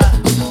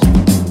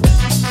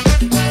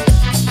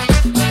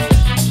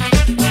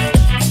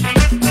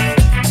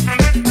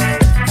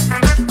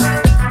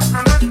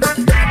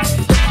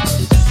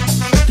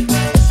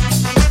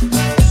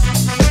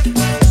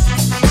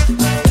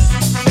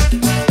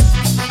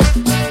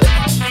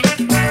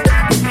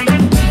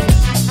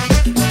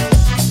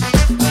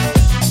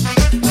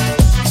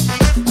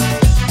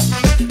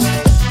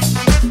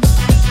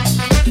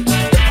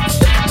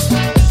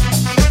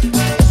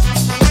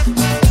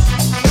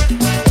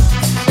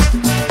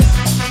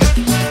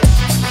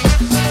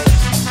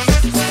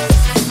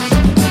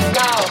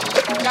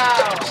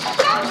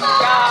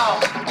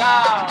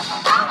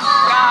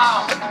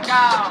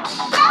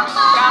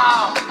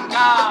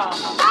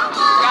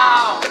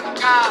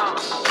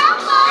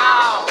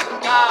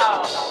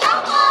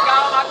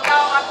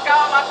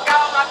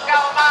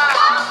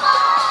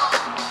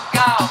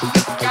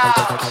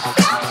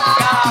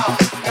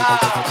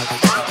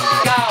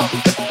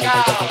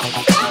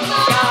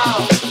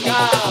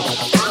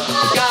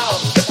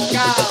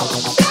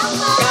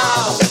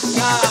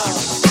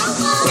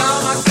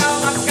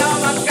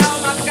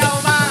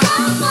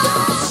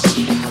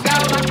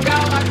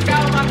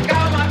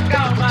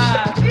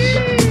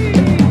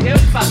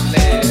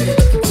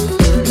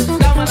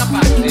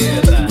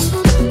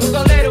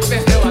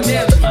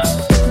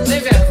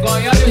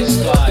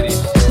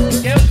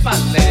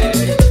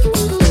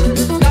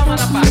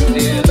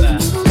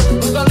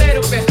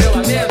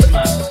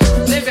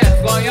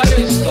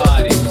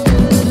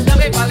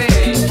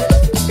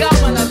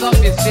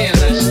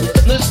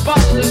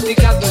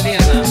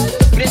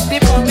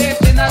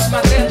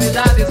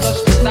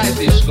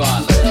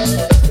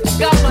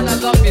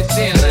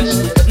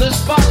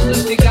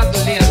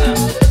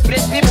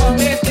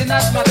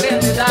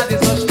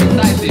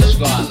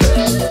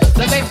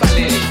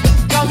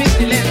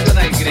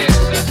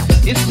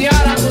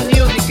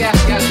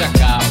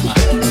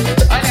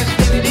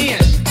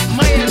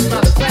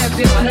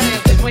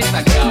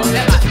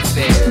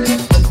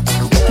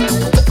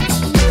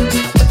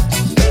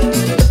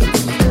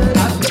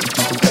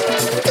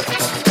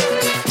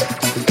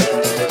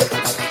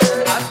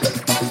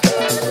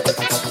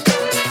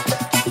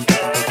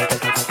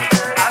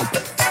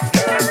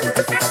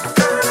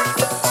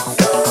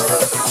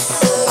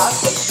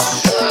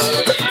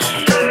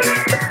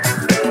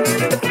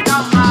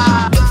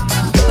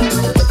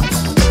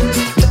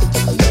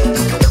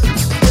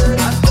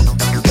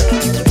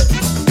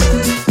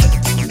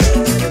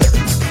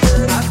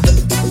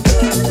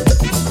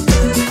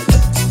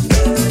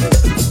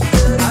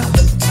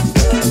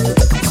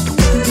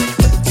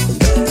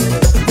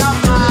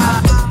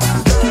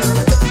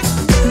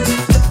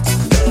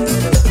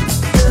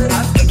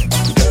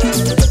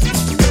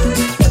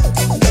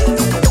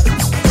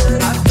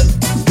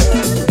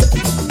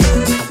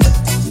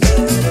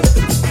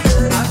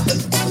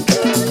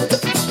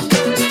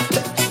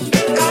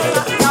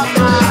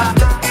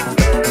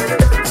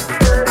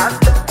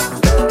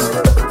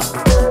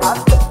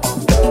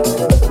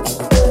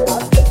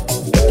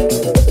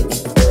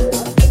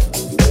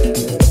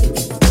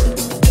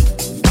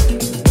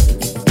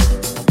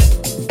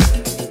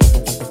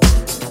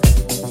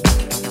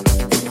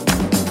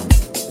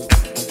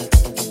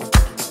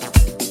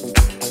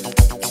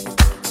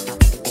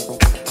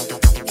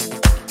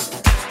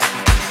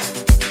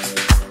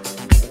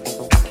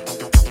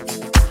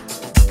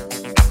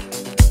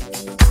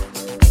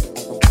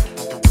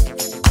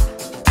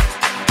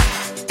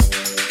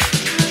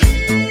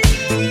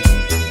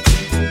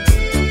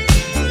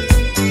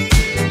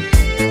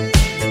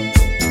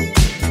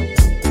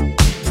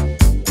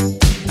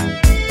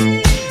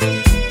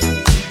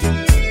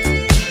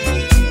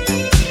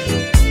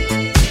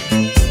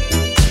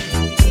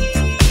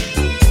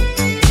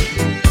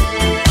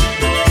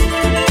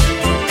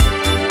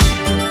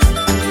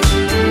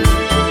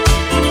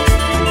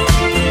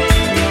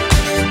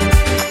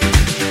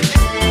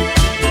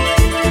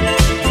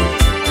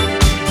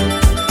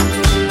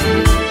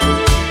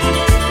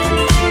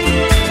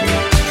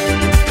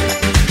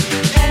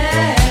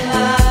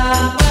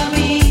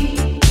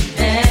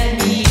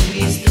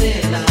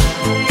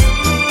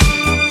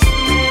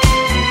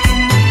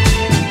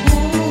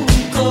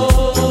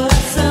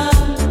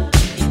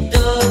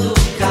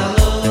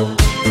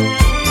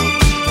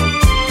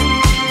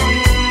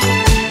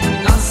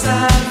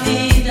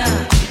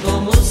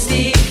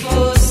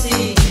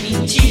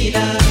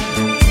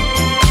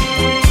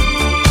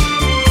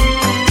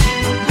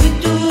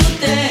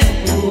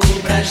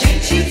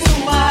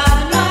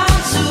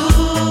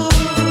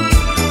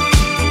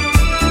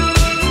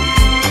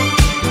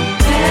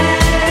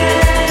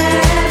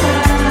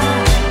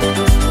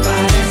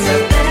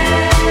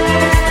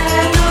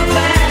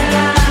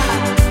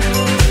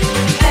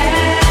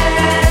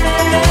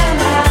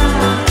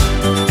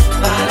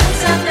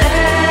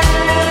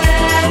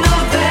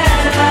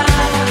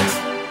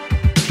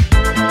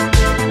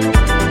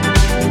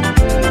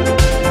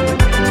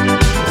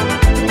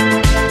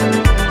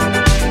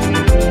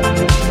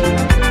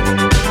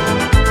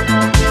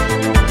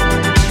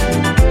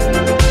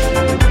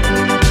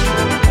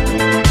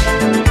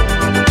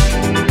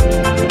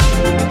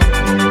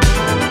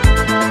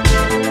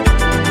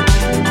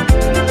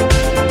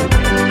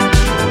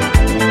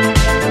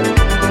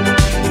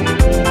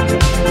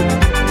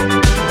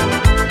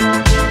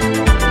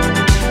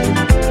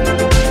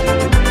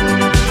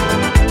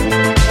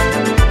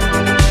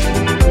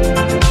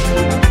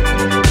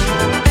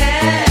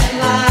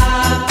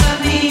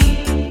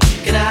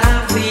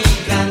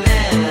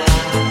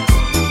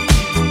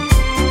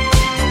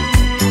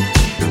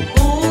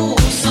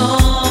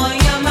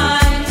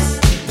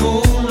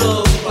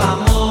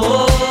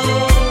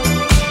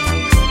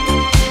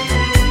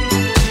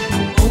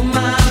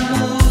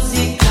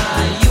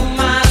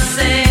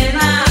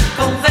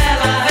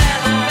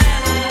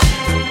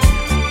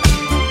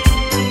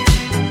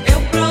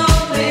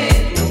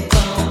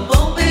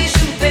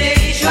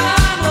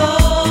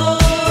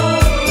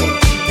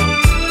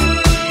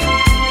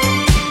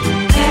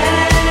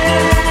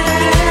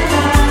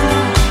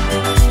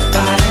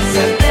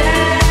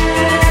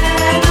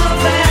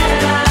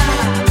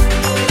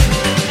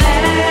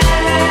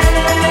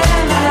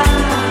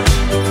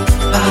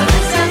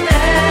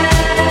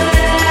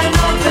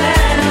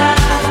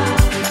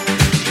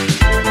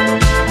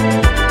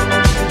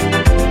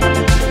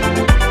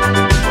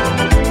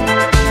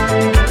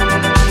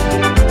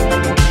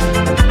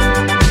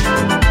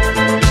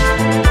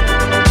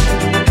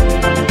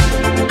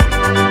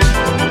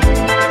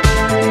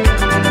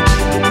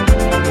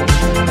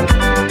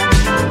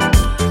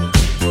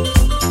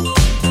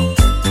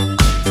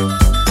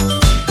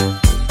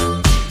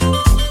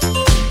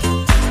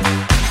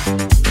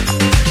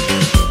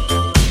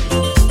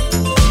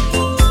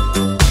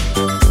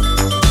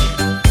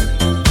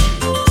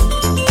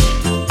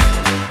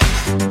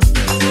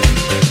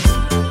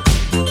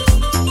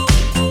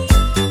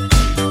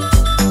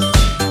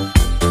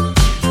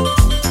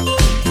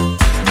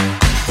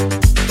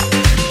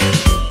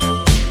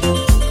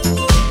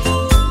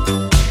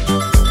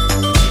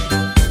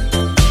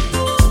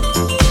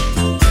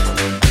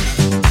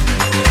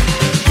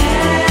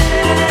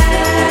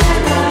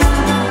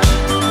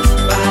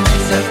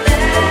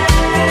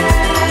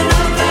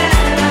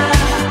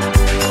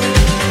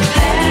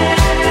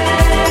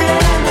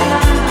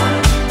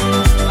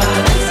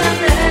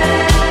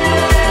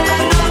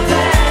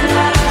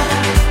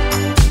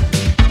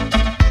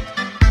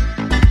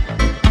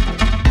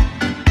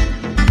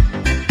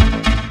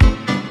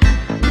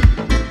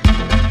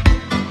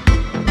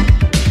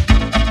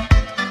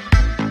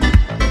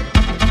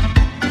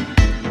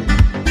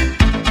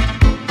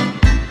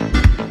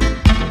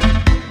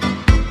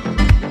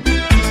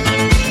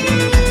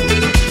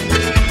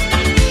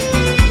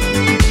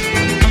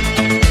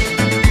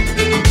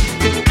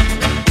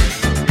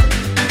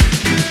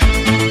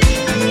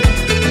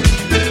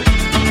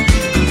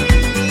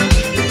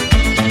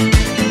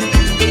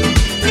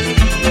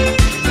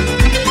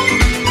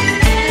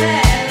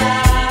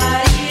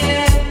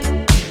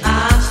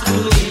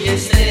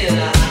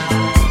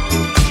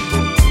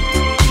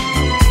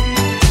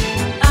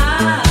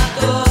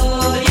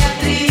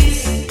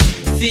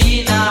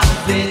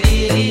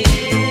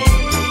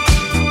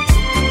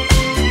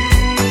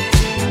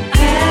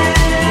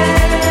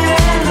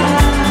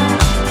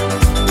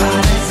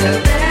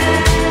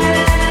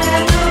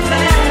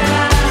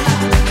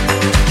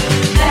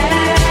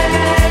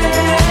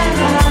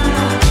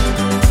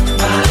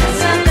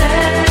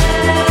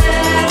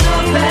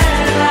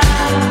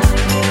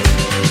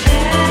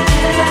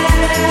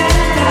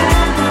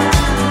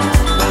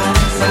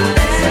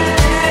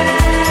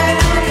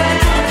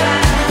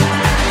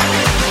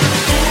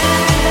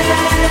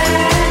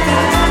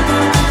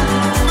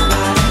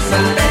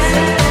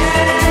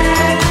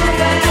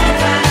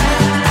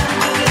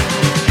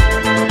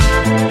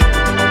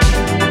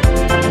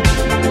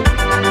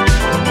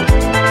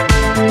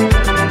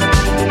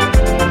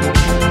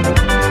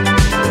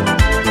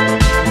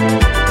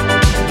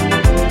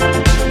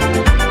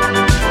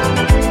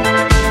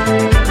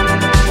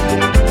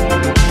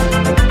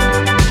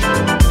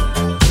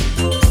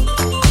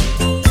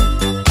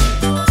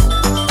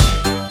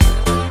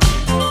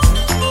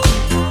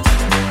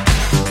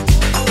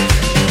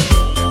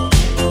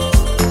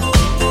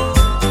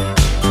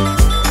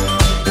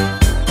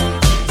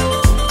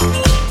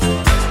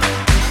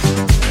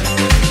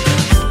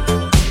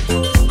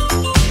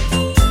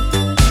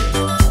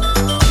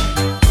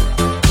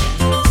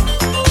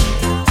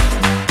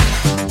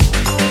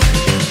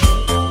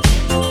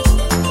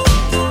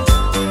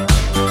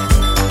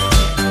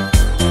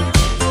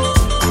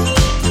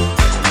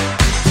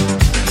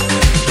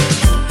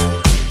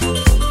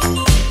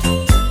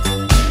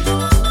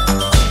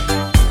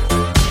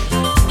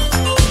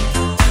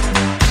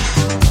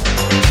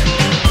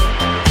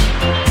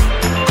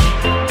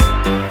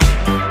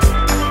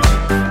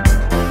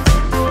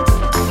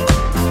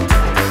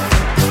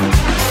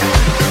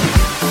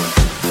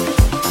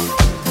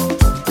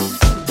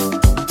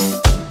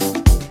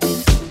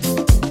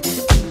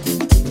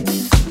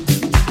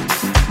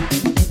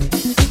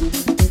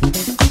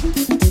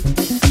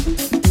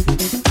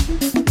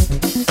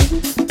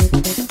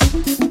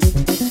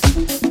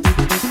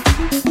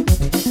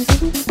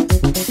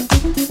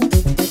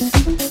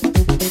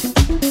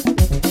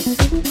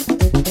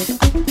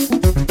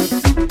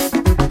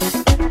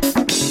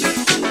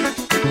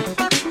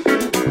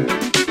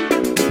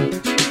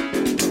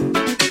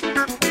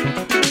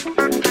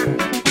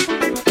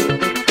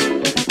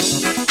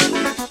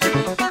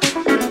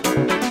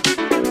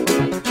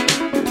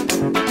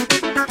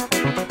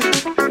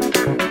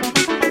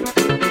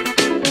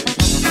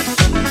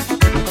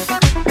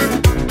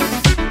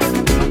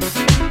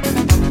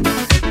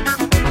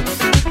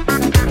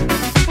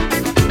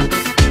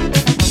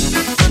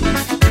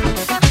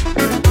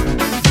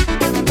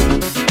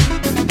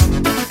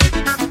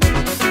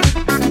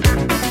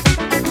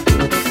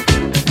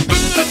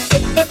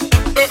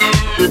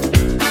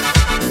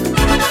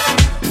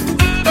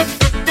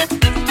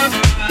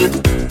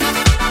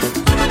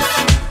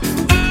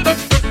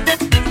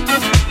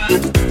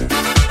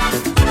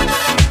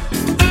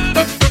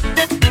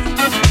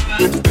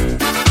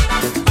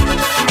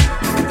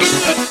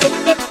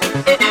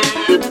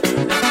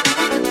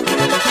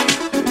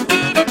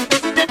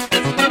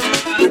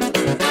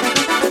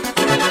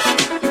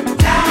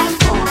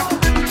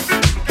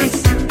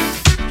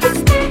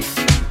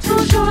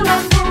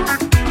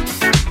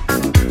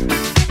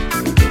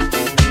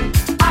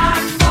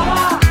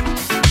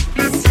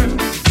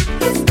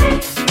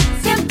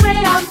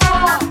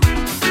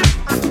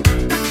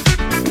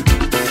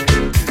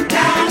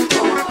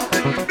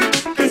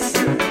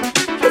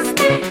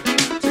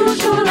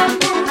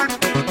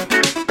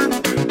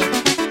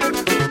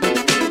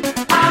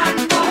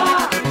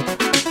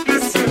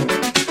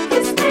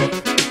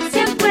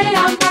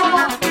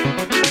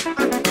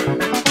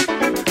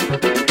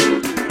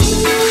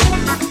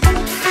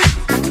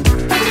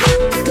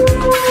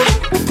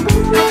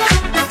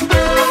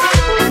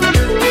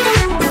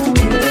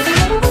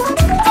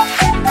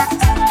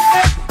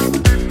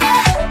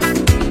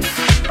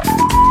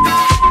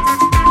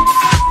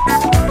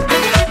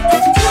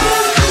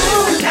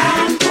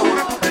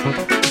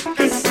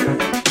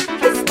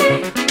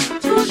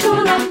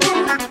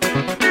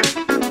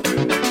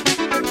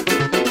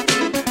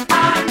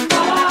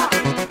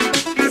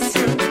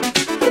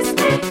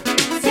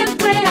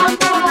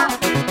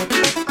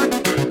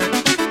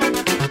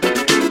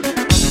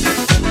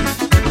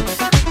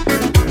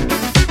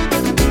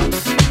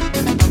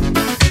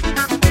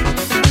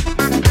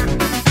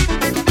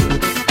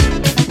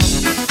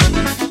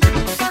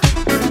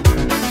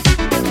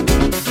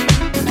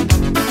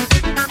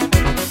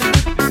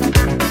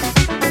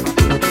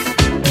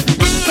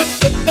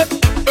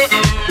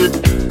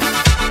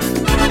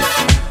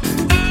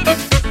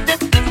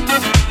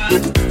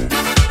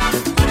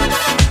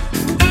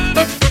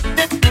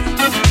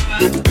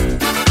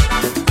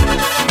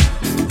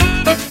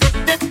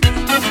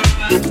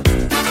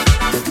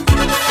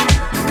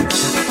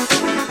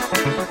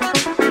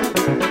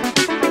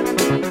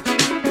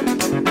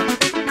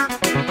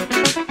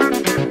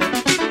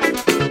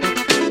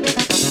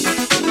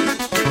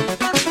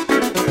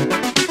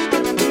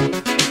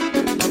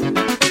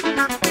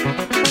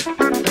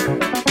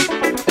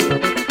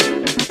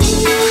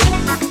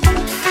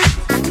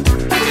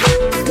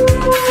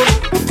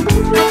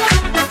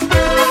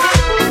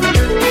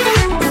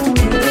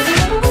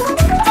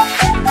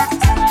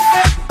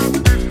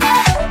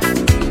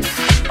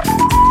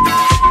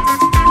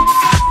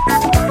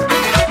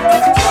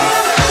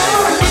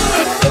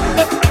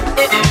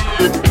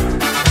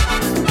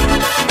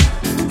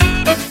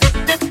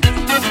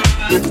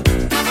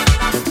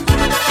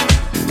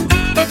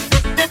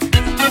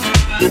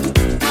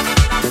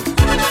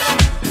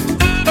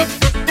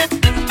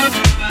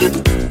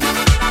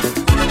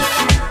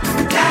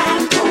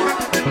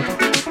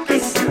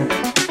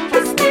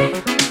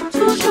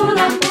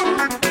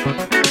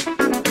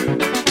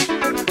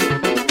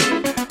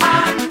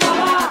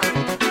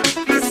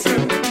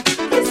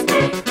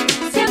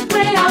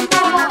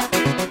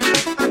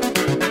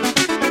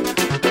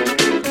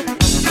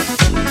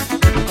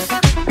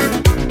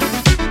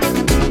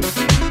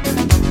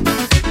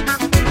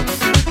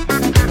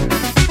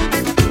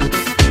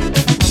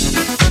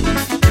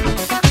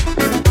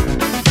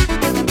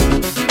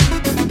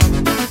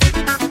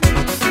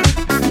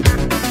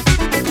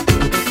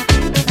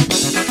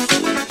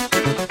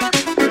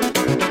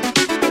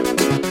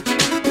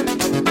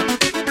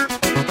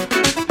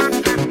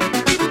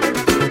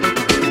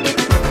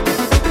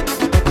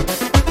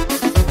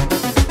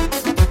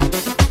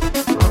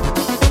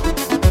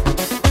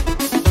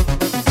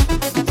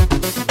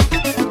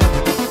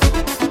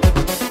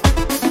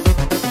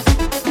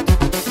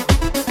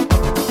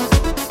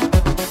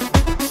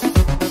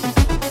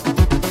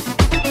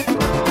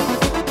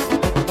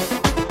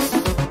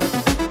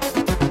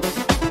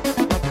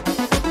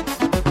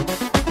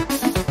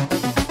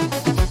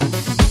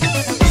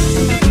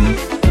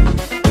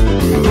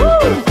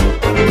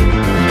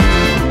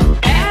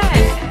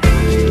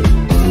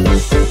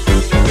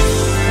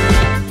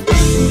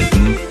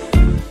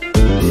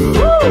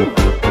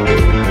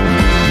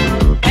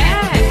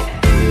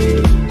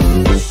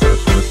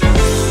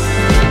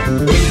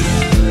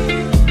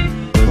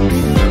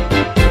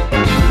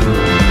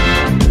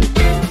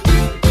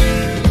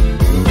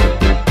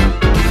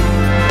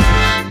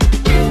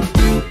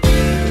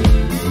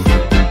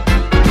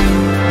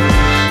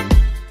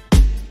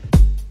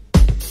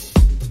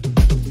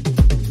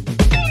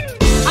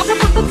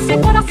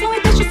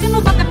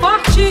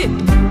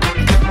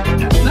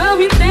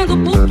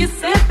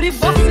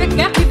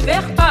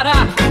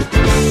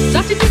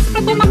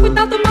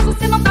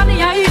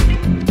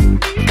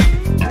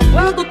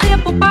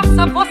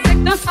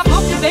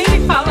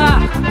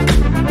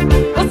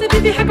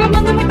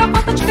 reclamando muita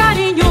falta de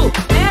carinho.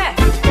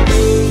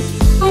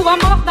 O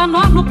amor dá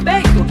nó no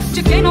peito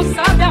de quem não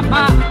sabe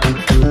amar.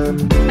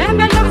 É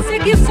melhor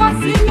seguir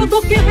sozinho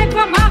do que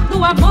reclamar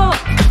do amor.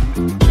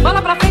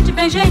 Bola pra frente,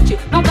 vem gente,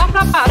 não dá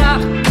pra parar.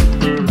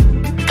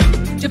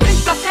 De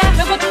frente pra terra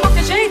eu vou de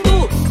qualquer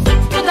jeito.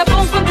 Tudo é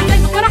bom quando tem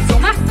no coração.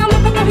 Nessa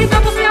luta corrida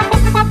você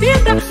aposta com a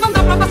vida. Não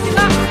dá pra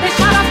vacilar,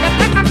 deixar a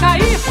peteca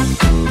cair.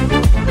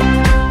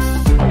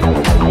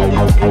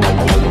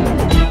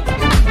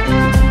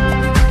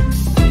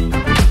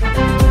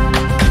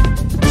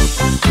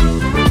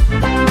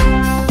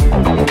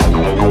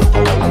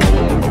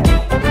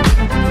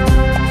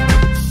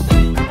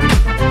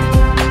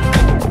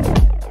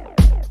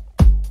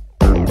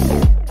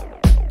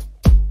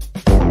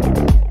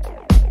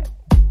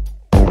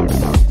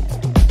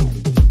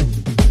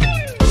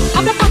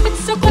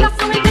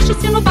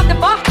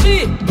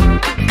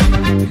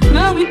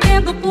 Não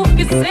entendo por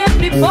que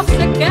sempre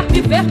você quer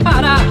me ver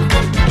parar.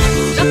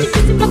 Já te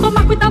disse pra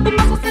tomar cuidado,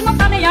 mas você não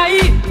tá nem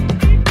aí.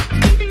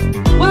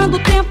 Quando o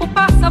tempo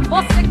passa,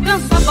 você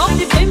cansa, volta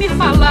e vem me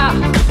falar.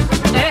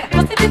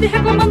 Você vive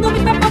reclamando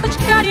muita falta de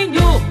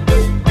carinho.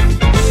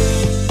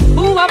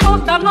 O amor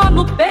dá nó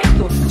no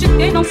peito de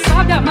quem não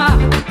sabe amar.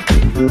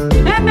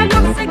 É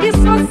melhor seguir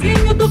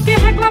sozinho do que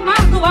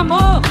reclamar do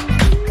amor.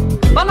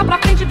 Bola pra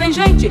frente, vem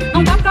gente,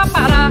 não dá pra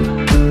parar.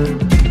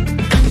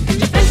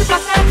 Pra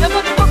terra, eu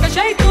vou de qualquer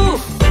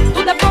jeito.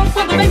 Tudo é bom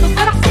quando vem do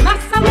coração.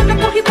 Nessa luta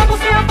corrida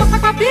você aposta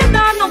com a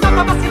vida. Não dá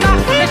pra vacilar,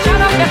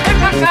 deixar a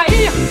peteca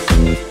cair.